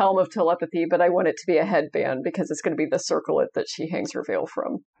actually the helm of telepathy, but I want it to be a headband because it's going to be the circlet that she hangs her veil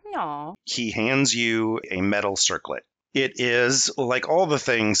from. Aw. He hands you a metal circlet. It is, like all the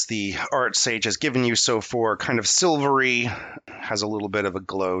things the Archsage has given you so far, kind of silvery, has a little bit of a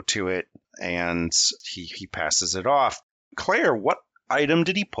glow to it, and he passes it off. Claire, what item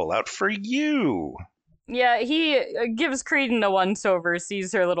did he pull out for you? Yeah, he gives Creedon a once-over,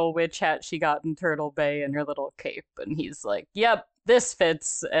 sees her little witch hat she got in Turtle Bay and her little cape, and he's like, yep, this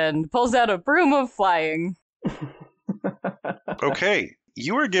fits, and pulls out a broom of flying. Okay,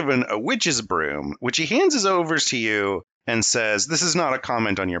 you are given a witch's broom, which he hands over to you and says, this is not a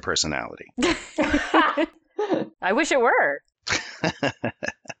comment on your personality. I wish it were.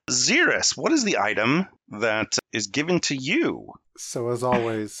 Xeris, what is the item that is given to you? So, as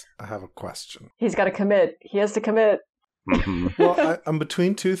always, I have a question. He's got to commit. He has to commit. Well, I'm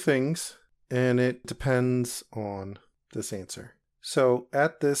between 2 things, and it depends on this answer. So,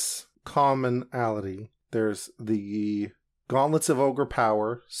 at this commonality, there's the Gauntlets of Ogre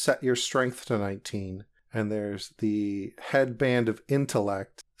Power, set your strength to 19, and there's the Headband of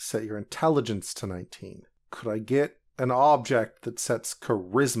Intellect, set your intelligence to 19. Could I get an object that sets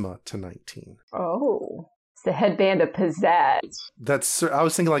charisma to 19? Oh. It's the headband of pizzazz. I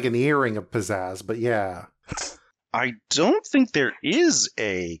was thinking like an earring of pizzazz, but yeah. I don't think there is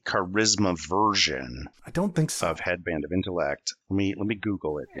a charisma version I don't think so. of Headband of Intellect. Let me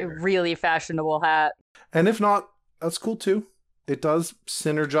Google it A here. really fashionable hat. And if not, that's cool too. It does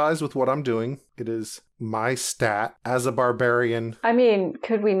synergize with what I'm doing. It is my stat as a barbarian. I mean,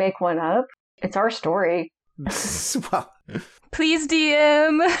 could we make one up? It's our story. Well, Please,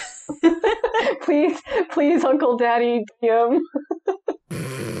 DM. please, Uncle Daddy, DM.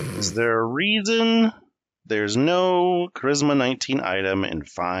 Is there a reason there's no Charisma 19 item in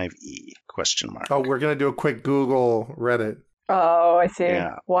 5e? Question mark. oh, we're going to do a quick Google Reddit. Oh, I see.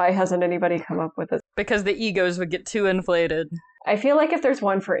 Yeah. Why hasn't anybody come up with it? Because the egos would get too inflated. I feel like if there's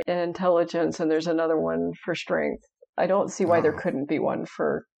one for intelligence and there's another one for strength, I don't see why there couldn't be one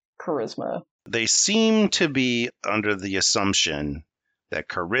for charisma. They seem to be under the assumption that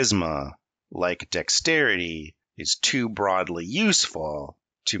charisma, like dexterity, is too broadly useful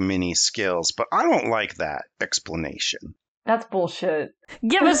to many skills, but I don't like that explanation. That's bullshit.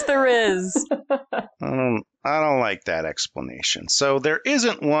 Give us the Riz. I don't like that explanation. So there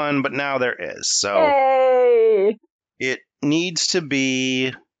isn't one, but now there is. So Hey! it needs to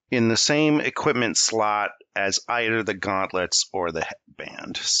be in the same equipment slot as either the gauntlets or the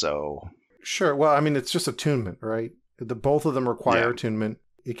headband. So Sure. Well, I mean, it's just attunement, right? Both of them require Yeah. attunement.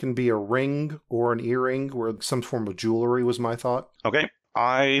 It can be a ring or an earring or some form of jewelry was my thought. Okay.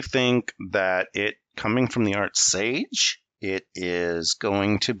 I think that it, coming from the art sage, it is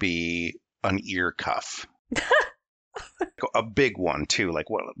going to be an ear cuff. A big one, too. Like,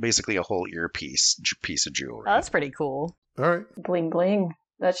 what? Basically a whole earpiece piece of jewelry. Oh, that's pretty cool. All right. Bling bling.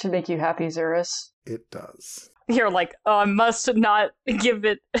 That should make you happy, Zerus. It does. You're like, oh, I must not give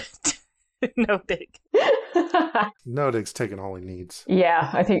it Nodig. Nodig's taking all he needs.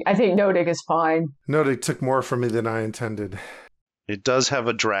 Yeah, I think Nodig is fine. Nodig took more from me than I intended. It does have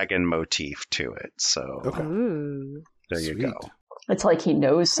a dragon motif to it, so Okay. Ooh. there you Sweet. go. It's like he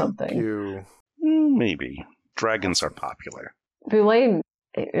knows something. You. Maybe. Dragons are popular. Boulain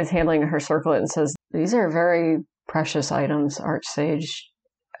is handling her circlet and says, "These are very precious items, Archsage.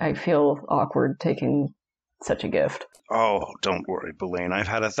 I feel awkward taking such a gift." Oh, don't worry, Boulain. I've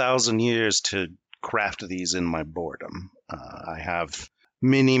had 1,000 years to craft these in my boredom. I have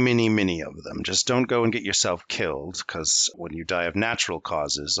many, many, many of them. Just don't go and get yourself killed, because when you die of natural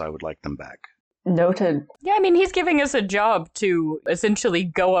causes, I would like them back. Noted. Yeah, I mean, he's giving us a job to essentially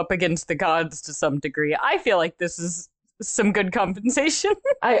go up against the gods to some degree. I feel like this is some good compensation.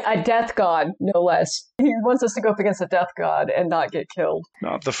 A death god, no less. He wants us to go up against a death god and not get killed.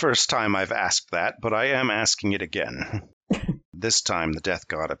 Not the first time I've asked that, but I am asking it again. This time, the Death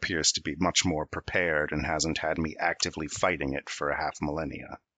God appears to be much more prepared and hasn't had me actively fighting it for a half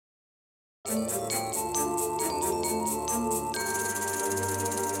millennia.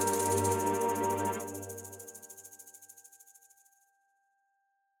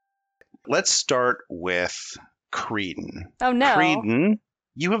 Let's start with Creedon. Oh, no. Creedon,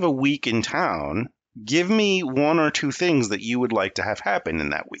 you have a week in town. Give me one or two things that you would like to have happen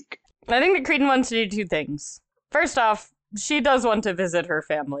in that week. I think that Creedon wants to do two things. First off, she does want to visit her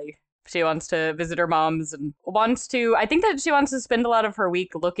family. She wants to visit her moms and I think that she wants to spend a lot of her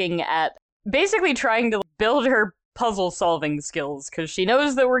week looking at basically trying to build her puzzle solving skills, because she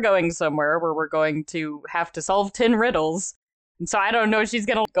knows that we're going somewhere where we're going to have to solve 10 riddles. And so I don't know, she's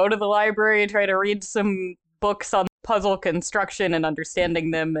going to go to the library, try to read some books on puzzle construction and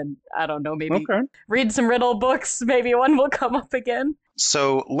understanding them, and I don't know, maybe read some riddle books. Maybe one will come up again.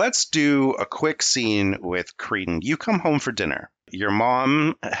 So let's do a quick scene with Creedon. You come home for dinner. Your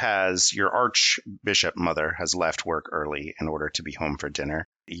archbishop mother has left work early in order to be home for dinner.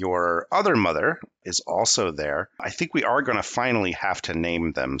 Your other mother is also there. I think we are going to finally have to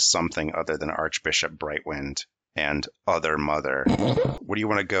name them something other than Archbishop Brightwind and other mother. What do you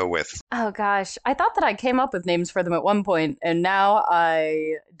want to go with? Oh gosh, I thought that I came up with names for them at one point, and now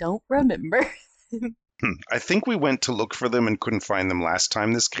I don't remember. I think we went to look for them and couldn't find them last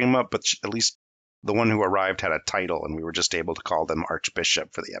time this came up, but at least the one who arrived had a title, and we were just able to call them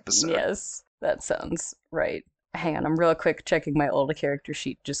Archbishop for the episode. Yes, that sounds right. Hang on, I'm real quick checking my old character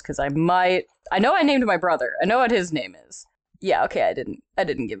sheet just because I know I named my brother. I know what his name is. Yeah, okay, I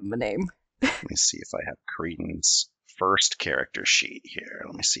didn't give him a name. Let me see if I have Creedon's first character sheet here.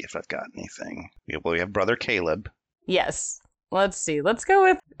 Let me see if I've got anything. We have Brother Caleb. Yes. Let's see. Let's go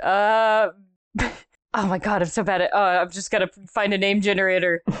with oh my god, I'm so bad at I've just gotta find a name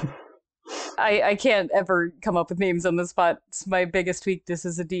generator. I can't ever come up with names on the spot. It's my biggest weakness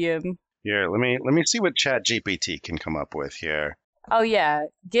as a DM. Here, let me see what ChatGPT can come up with here. Oh yeah.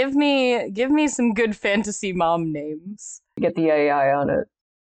 Give me some good fantasy mom names. Get the AI on it.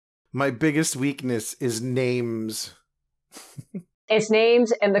 My biggest weakness is names. It's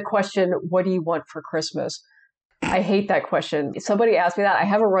names and the question, what do you want for Christmas? I hate that question. If somebody asks me that, I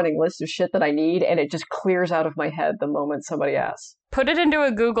have a running list of shit that I need, and it just clears out of my head the moment somebody asks. Put it into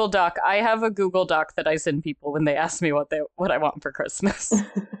a Google Doc. I have a Google Doc that I send people when they ask me what I want for Christmas.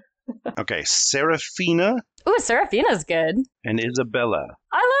 Okay, Serafina. Ooh, Serafina's good. And Isabella.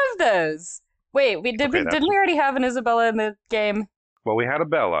 I love those. Wait, didn't we already have an Isabella in the game? Well, we had a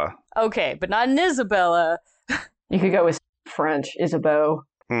Bella. Okay, but not an Isabella. You could go with French, Isabeau.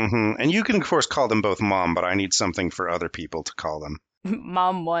 Mm-hmm. And you can, of course, call them both Mom, but I need something for other people to call them.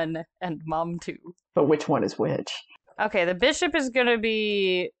 Mom 1 and Mom 2. But which one is which? Okay, the bishop is going to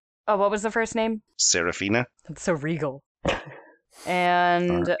be... Oh, what was the first name? Serafina. That's so regal.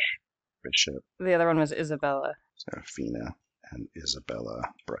 And... Bishop. The other one was Isabella. Serafina and Isabella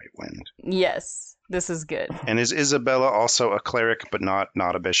Brightwind. Yes, this is good. And is Isabella also a cleric, but not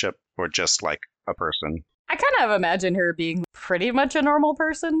a bishop, or just like a person? I kind of imagine her being pretty much a normal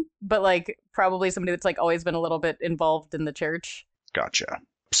person, but like probably somebody that's like always been a little bit involved in the church. Gotcha.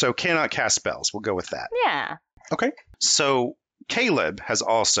 So cannot cast spells. We'll go with that. Yeah. Okay. So Caleb has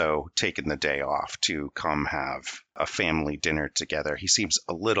also taken the day off to come have a family dinner together. He seems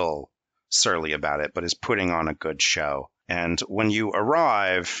a little surly about it, but is putting on a good show. And when you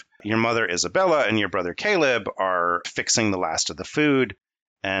arrive, your mother Isabella and your brother Caleb are fixing the last of the food,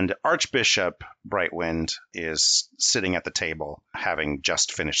 and Archbishop Brightwind is sitting at the table, having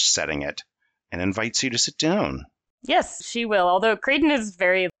just finished setting it, and invites you to sit down. Yes, she will. Although Creighton is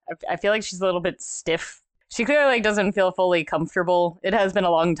I feel like she's a little bit stiff. She clearly doesn't feel fully comfortable. It has been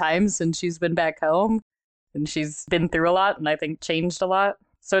a long time since she's been back home, and she's been through a lot, and I think changed a lot.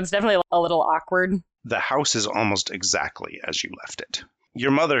 So it's definitely a little awkward. The house is almost exactly as you left it.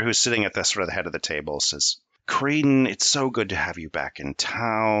 Your mother, who's sitting at the sort of the head of the table, says, Creighton, it's so good to have you back in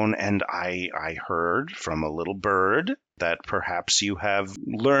town, and I heard from a little bird that perhaps you have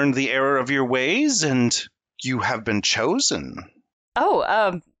learned the error of your ways, and you have been chosen.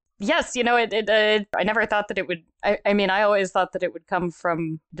 Oh, yes, I never thought that it would, I always thought that it would come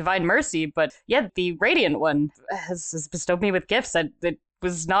from Divine Mercy, but yeah, the Radiant One has bestowed me with gifts. It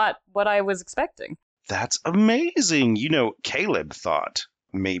was not what I was expecting. That's amazing. Caleb thought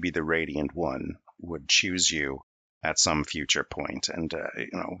maybe the Radiant One would choose you at some future point, and,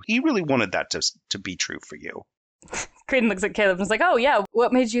 he really wanted that to be true for you. Creighton looks at Caleb and is like, oh yeah,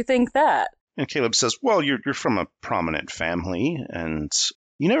 what made you think that? And Caleb says, well, you're from a prominent family, and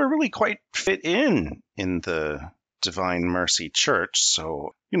you never really quite fit in the Divine Mercy Church,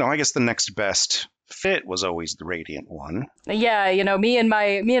 so, I guess the next best fit was always the Radiant One. Yeah, me and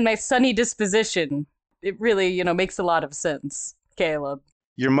my sunny disposition, it really, makes a lot of sense, Caleb.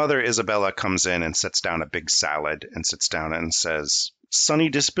 Your mother, Isabella, comes in and sets down a big salad and sits down and says, sunny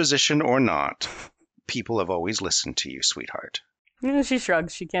disposition or not, people have always listened to you, sweetheart. She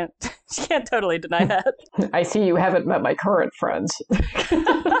shrugs. She can't totally deny that. I see you haven't met my current friends.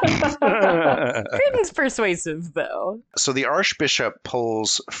 Creighton's persuasive, though. So the Archbishop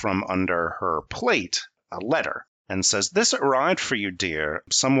pulls from under her plate a letter and says, this arrived for you, dear.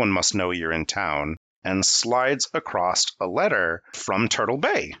 Someone must know you're in town, and slides across a letter from Turtle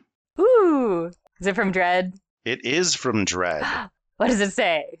Bay. Ooh. Is it from Dread? It is from Dread. What does it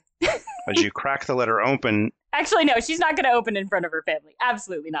say? As you crack the letter open... Actually, no, she's not going to open in front of her family.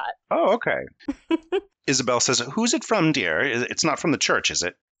 Absolutely not. Oh, okay. Isabel says, who's it from, dear? It's not from the church, is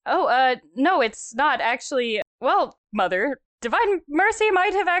it? Oh, no, it's not. Actually, well, Mother, Divine Mercy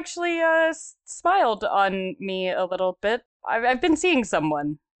might have actually smiled on me a little bit. I've been seeing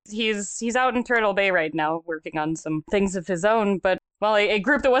someone. He's out in Turtle Bay right now, working on some things of his own, but, well, a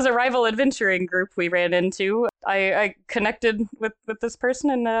group that was a rival adventuring group we ran into, I connected with this person,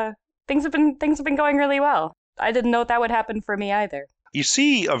 and things have been going really well. I didn't know that would happen for me either. You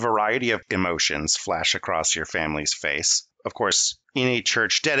see a variety of emotions flash across your family's face. Of course, in a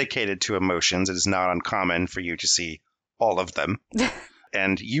church dedicated to emotions, it is not uncommon for you to see all of them.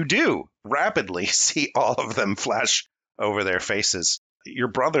 And you do rapidly see all of them flash over their faces. Your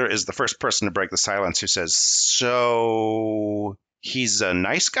brother is the first person to break the silence who says, so he's a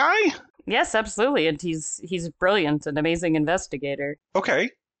nice guy? Yes, absolutely. And he's brilliant, an amazing investigator. Okay,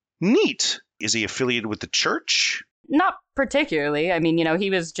 neat. Is he affiliated with the church? Not particularly. I mean, he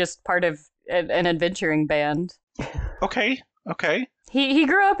was just part of an adventuring band. Okay. He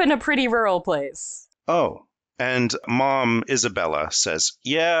grew up in a pretty rural place. Oh, and Mom Isabella says,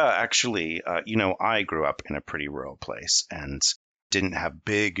 yeah, actually, I grew up in a pretty rural place and didn't have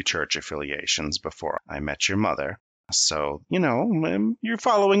big church affiliations before I met your mother. So, you're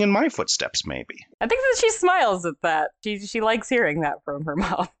following in my footsteps, maybe. I think that she smiles at that. She likes hearing that from her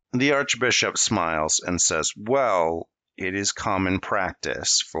mom. The Archbishop smiles and says, well, it is common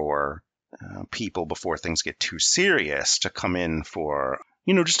practice for people before things get too serious to come in for,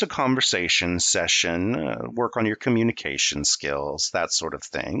 just a conversation session, work on your communication skills, that sort of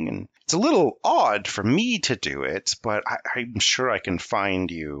thing. And it's a little odd for me to do it, but I'm sure I can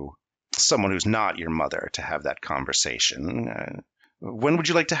find you someone who's not your mother to have that conversation. When would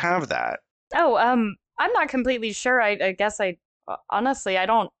you like to have that? Oh, I'm not completely sure. I guess honestly, I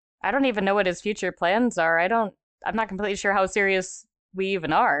don't even know what his future plans are. I'm not completely sure how serious we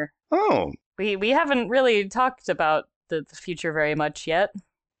even are. Oh. We haven't really talked about the future very much yet.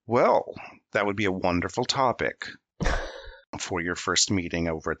 Well, that would be a wonderful topic for your first meeting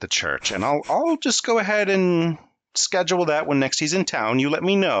over at the church. And I'll just go ahead and schedule that when next he's in town. You let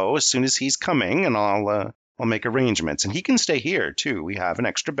me know as soon as he's coming, and I'll make arrangements. And he can stay here, too. We have an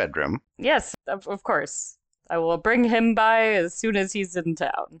extra bedroom. Yes, of course. I will bring him by as soon as he's in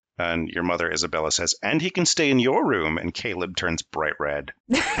town. And your mother, Isabella, says, and he can stay in your room. And Caleb turns bright red.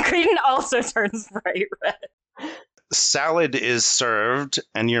 Creighton also turns bright red. Salad is served,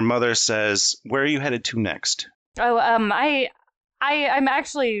 and your mother says, where are you headed to next? Oh, I'm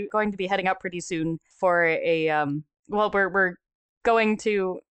actually going to be heading up pretty soon for a, we're going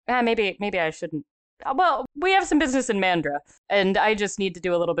to, maybe I shouldn't Well, we have some business in Mandra, and I just need to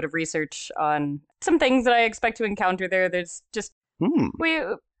do a little bit of research on some things that I expect to encounter there. There's just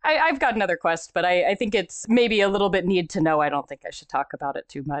I've got another quest, but I think it's maybe a little bit need to know. I don't think I should talk about it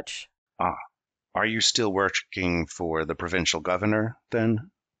too much. Ah, are you still working for the provincial governor,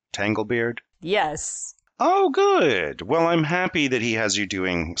 then, Tanglebeard? Yes. Oh, good. Well, I'm happy that he has you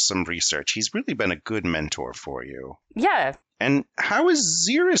doing some research. He's really been a good mentor for you. Yeah. And how is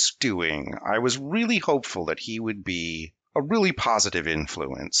Xeris doing? I was really hopeful that he would be a really positive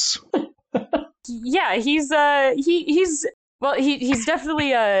influence. Yeah, he's definitely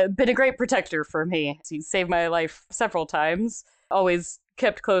been a great protector for me. He's saved my life several times, always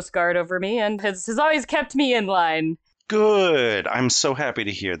kept close guard over me, and has always kept me in line. Good. I'm so happy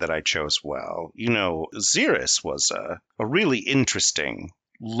to hear that I chose well. You know, Xeris was a really interesting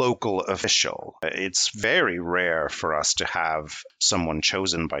local official. It's very rare for us to have someone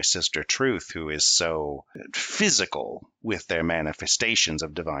chosen by Sister Truth who is so physical with their manifestations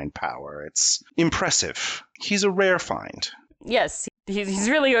of divine power. It's impressive. He's a rare find. Yes, he's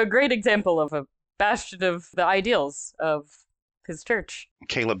really a great example of a bastion of the ideals of his church.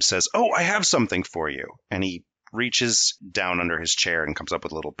 Caleb says, "Oh, I have something for you." And he reaches down under his chair and comes up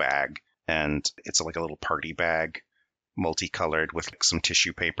with a little bag. And it's like a little party bag, multicolored with some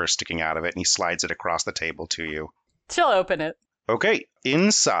tissue paper sticking out of it. And he slides it across the table to you. She'll open it. Okay,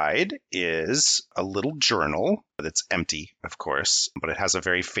 inside is a little journal that's empty, of course, but it has a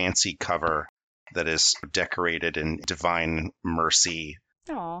very fancy cover that is decorated in divine mercy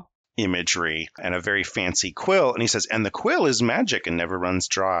Aww. imagery and a very fancy quill. And he says, and the quill is magic and never runs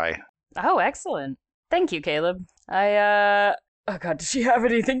dry. Oh, excellent. Thank you, Caleb. Oh god, does she have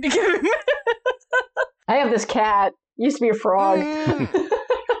anything to give him? I have this cat. Used to be a frog.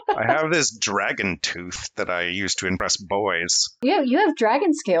 I have this dragon tooth that I use to impress boys. You have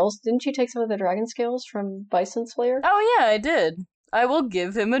dragon scales. Didn't you take some of the dragon scales from Bison Slayer? Oh yeah, I did. I will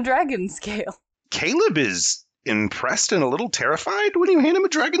give him a dragon scale. Caleb is impressed and a little terrified when you hand him a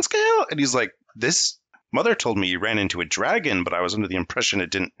dragon scale. And he's like, this mother told me you ran into a dragon, but I was under the impression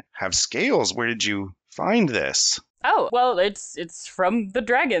it didn't have scales. Where did you find this? Oh, well, it's from the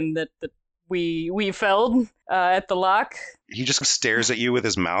dragon that we felled at the lock. He just stares at you with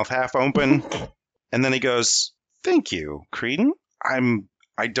his mouth half open. And then he goes, thank you, Creedon.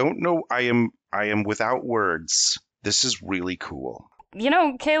 I don't know. I am without words. This is really cool. You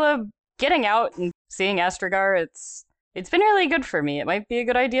know, Caleb, getting out and seeing Astragar, it's been really good for me. It might be a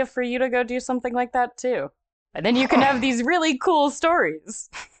good idea for you to go do something like that too. And then you can have these really cool stories.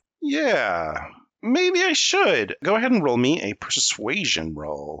 Yeah, maybe I should. Go ahead and roll me a persuasion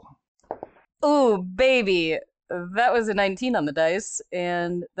roll. Ooh, baby. That was a 19 on the dice,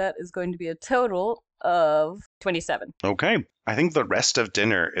 and that is going to be a total of 27. Okay. I think the rest of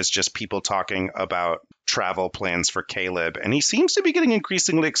dinner is just people talking about travel plans for Caleb, and he seems to be getting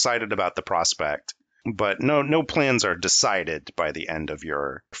increasingly excited about the prospect. But no plans are decided by the end of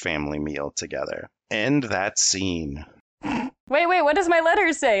your family meal together. End that scene. Wait, what does my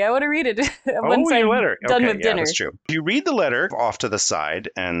letter say? I want to read it once your I'm letter. done Okay, with yeah, dinner. That's true. You read the letter off to the side,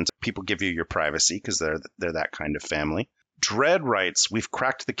 and people give you your privacy because they're that kind of family. Dread writes, we've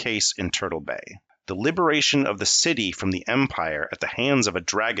cracked the case in Turtle Bay. The liberation of the city from the Empire at the hands of a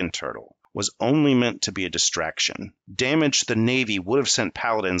dragon turtle was only meant to be a distraction. Damage to the Navy would have sent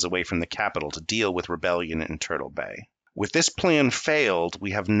paladins away from the capital to deal with rebellion in Turtle Bay. With this plan failed,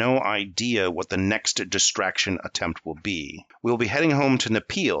 we have no idea what the next distraction attempt will be. We'll be heading home to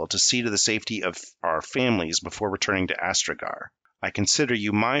Napeel to see to the safety of our families before returning to Astragar. I consider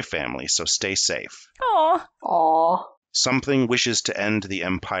you my family, so stay safe. Aw. Aww. Something wishes to end the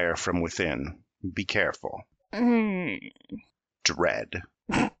Empire from within. Be careful. Dread.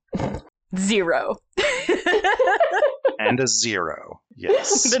 0. And a 0.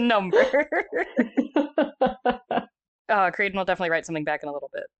 Yes. The number. Creighton will definitely write something back in a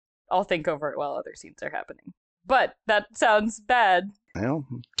little bit. I'll think over it while other scenes are happening. But that sounds bad. Well,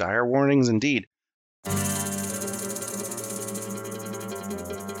 dire warnings indeed.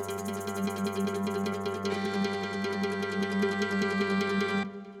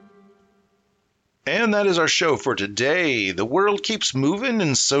 And that is our show for today. The world keeps moving,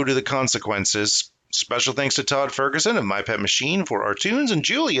 and so do the consequences. Special thanks to Todd Ferguson of My Pet Machine for our tunes, and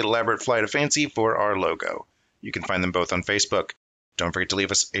Julie at Elaborate Flight of Fancy for our logo. You can find them both on Facebook. Don't forget to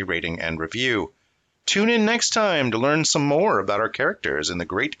leave us a rating and review. Tune in next time to learn some more about our characters in the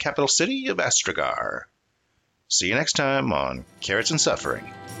great capital city of Astragar. See you next time on Carrots and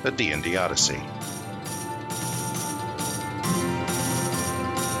Suffering, a D&D Odyssey.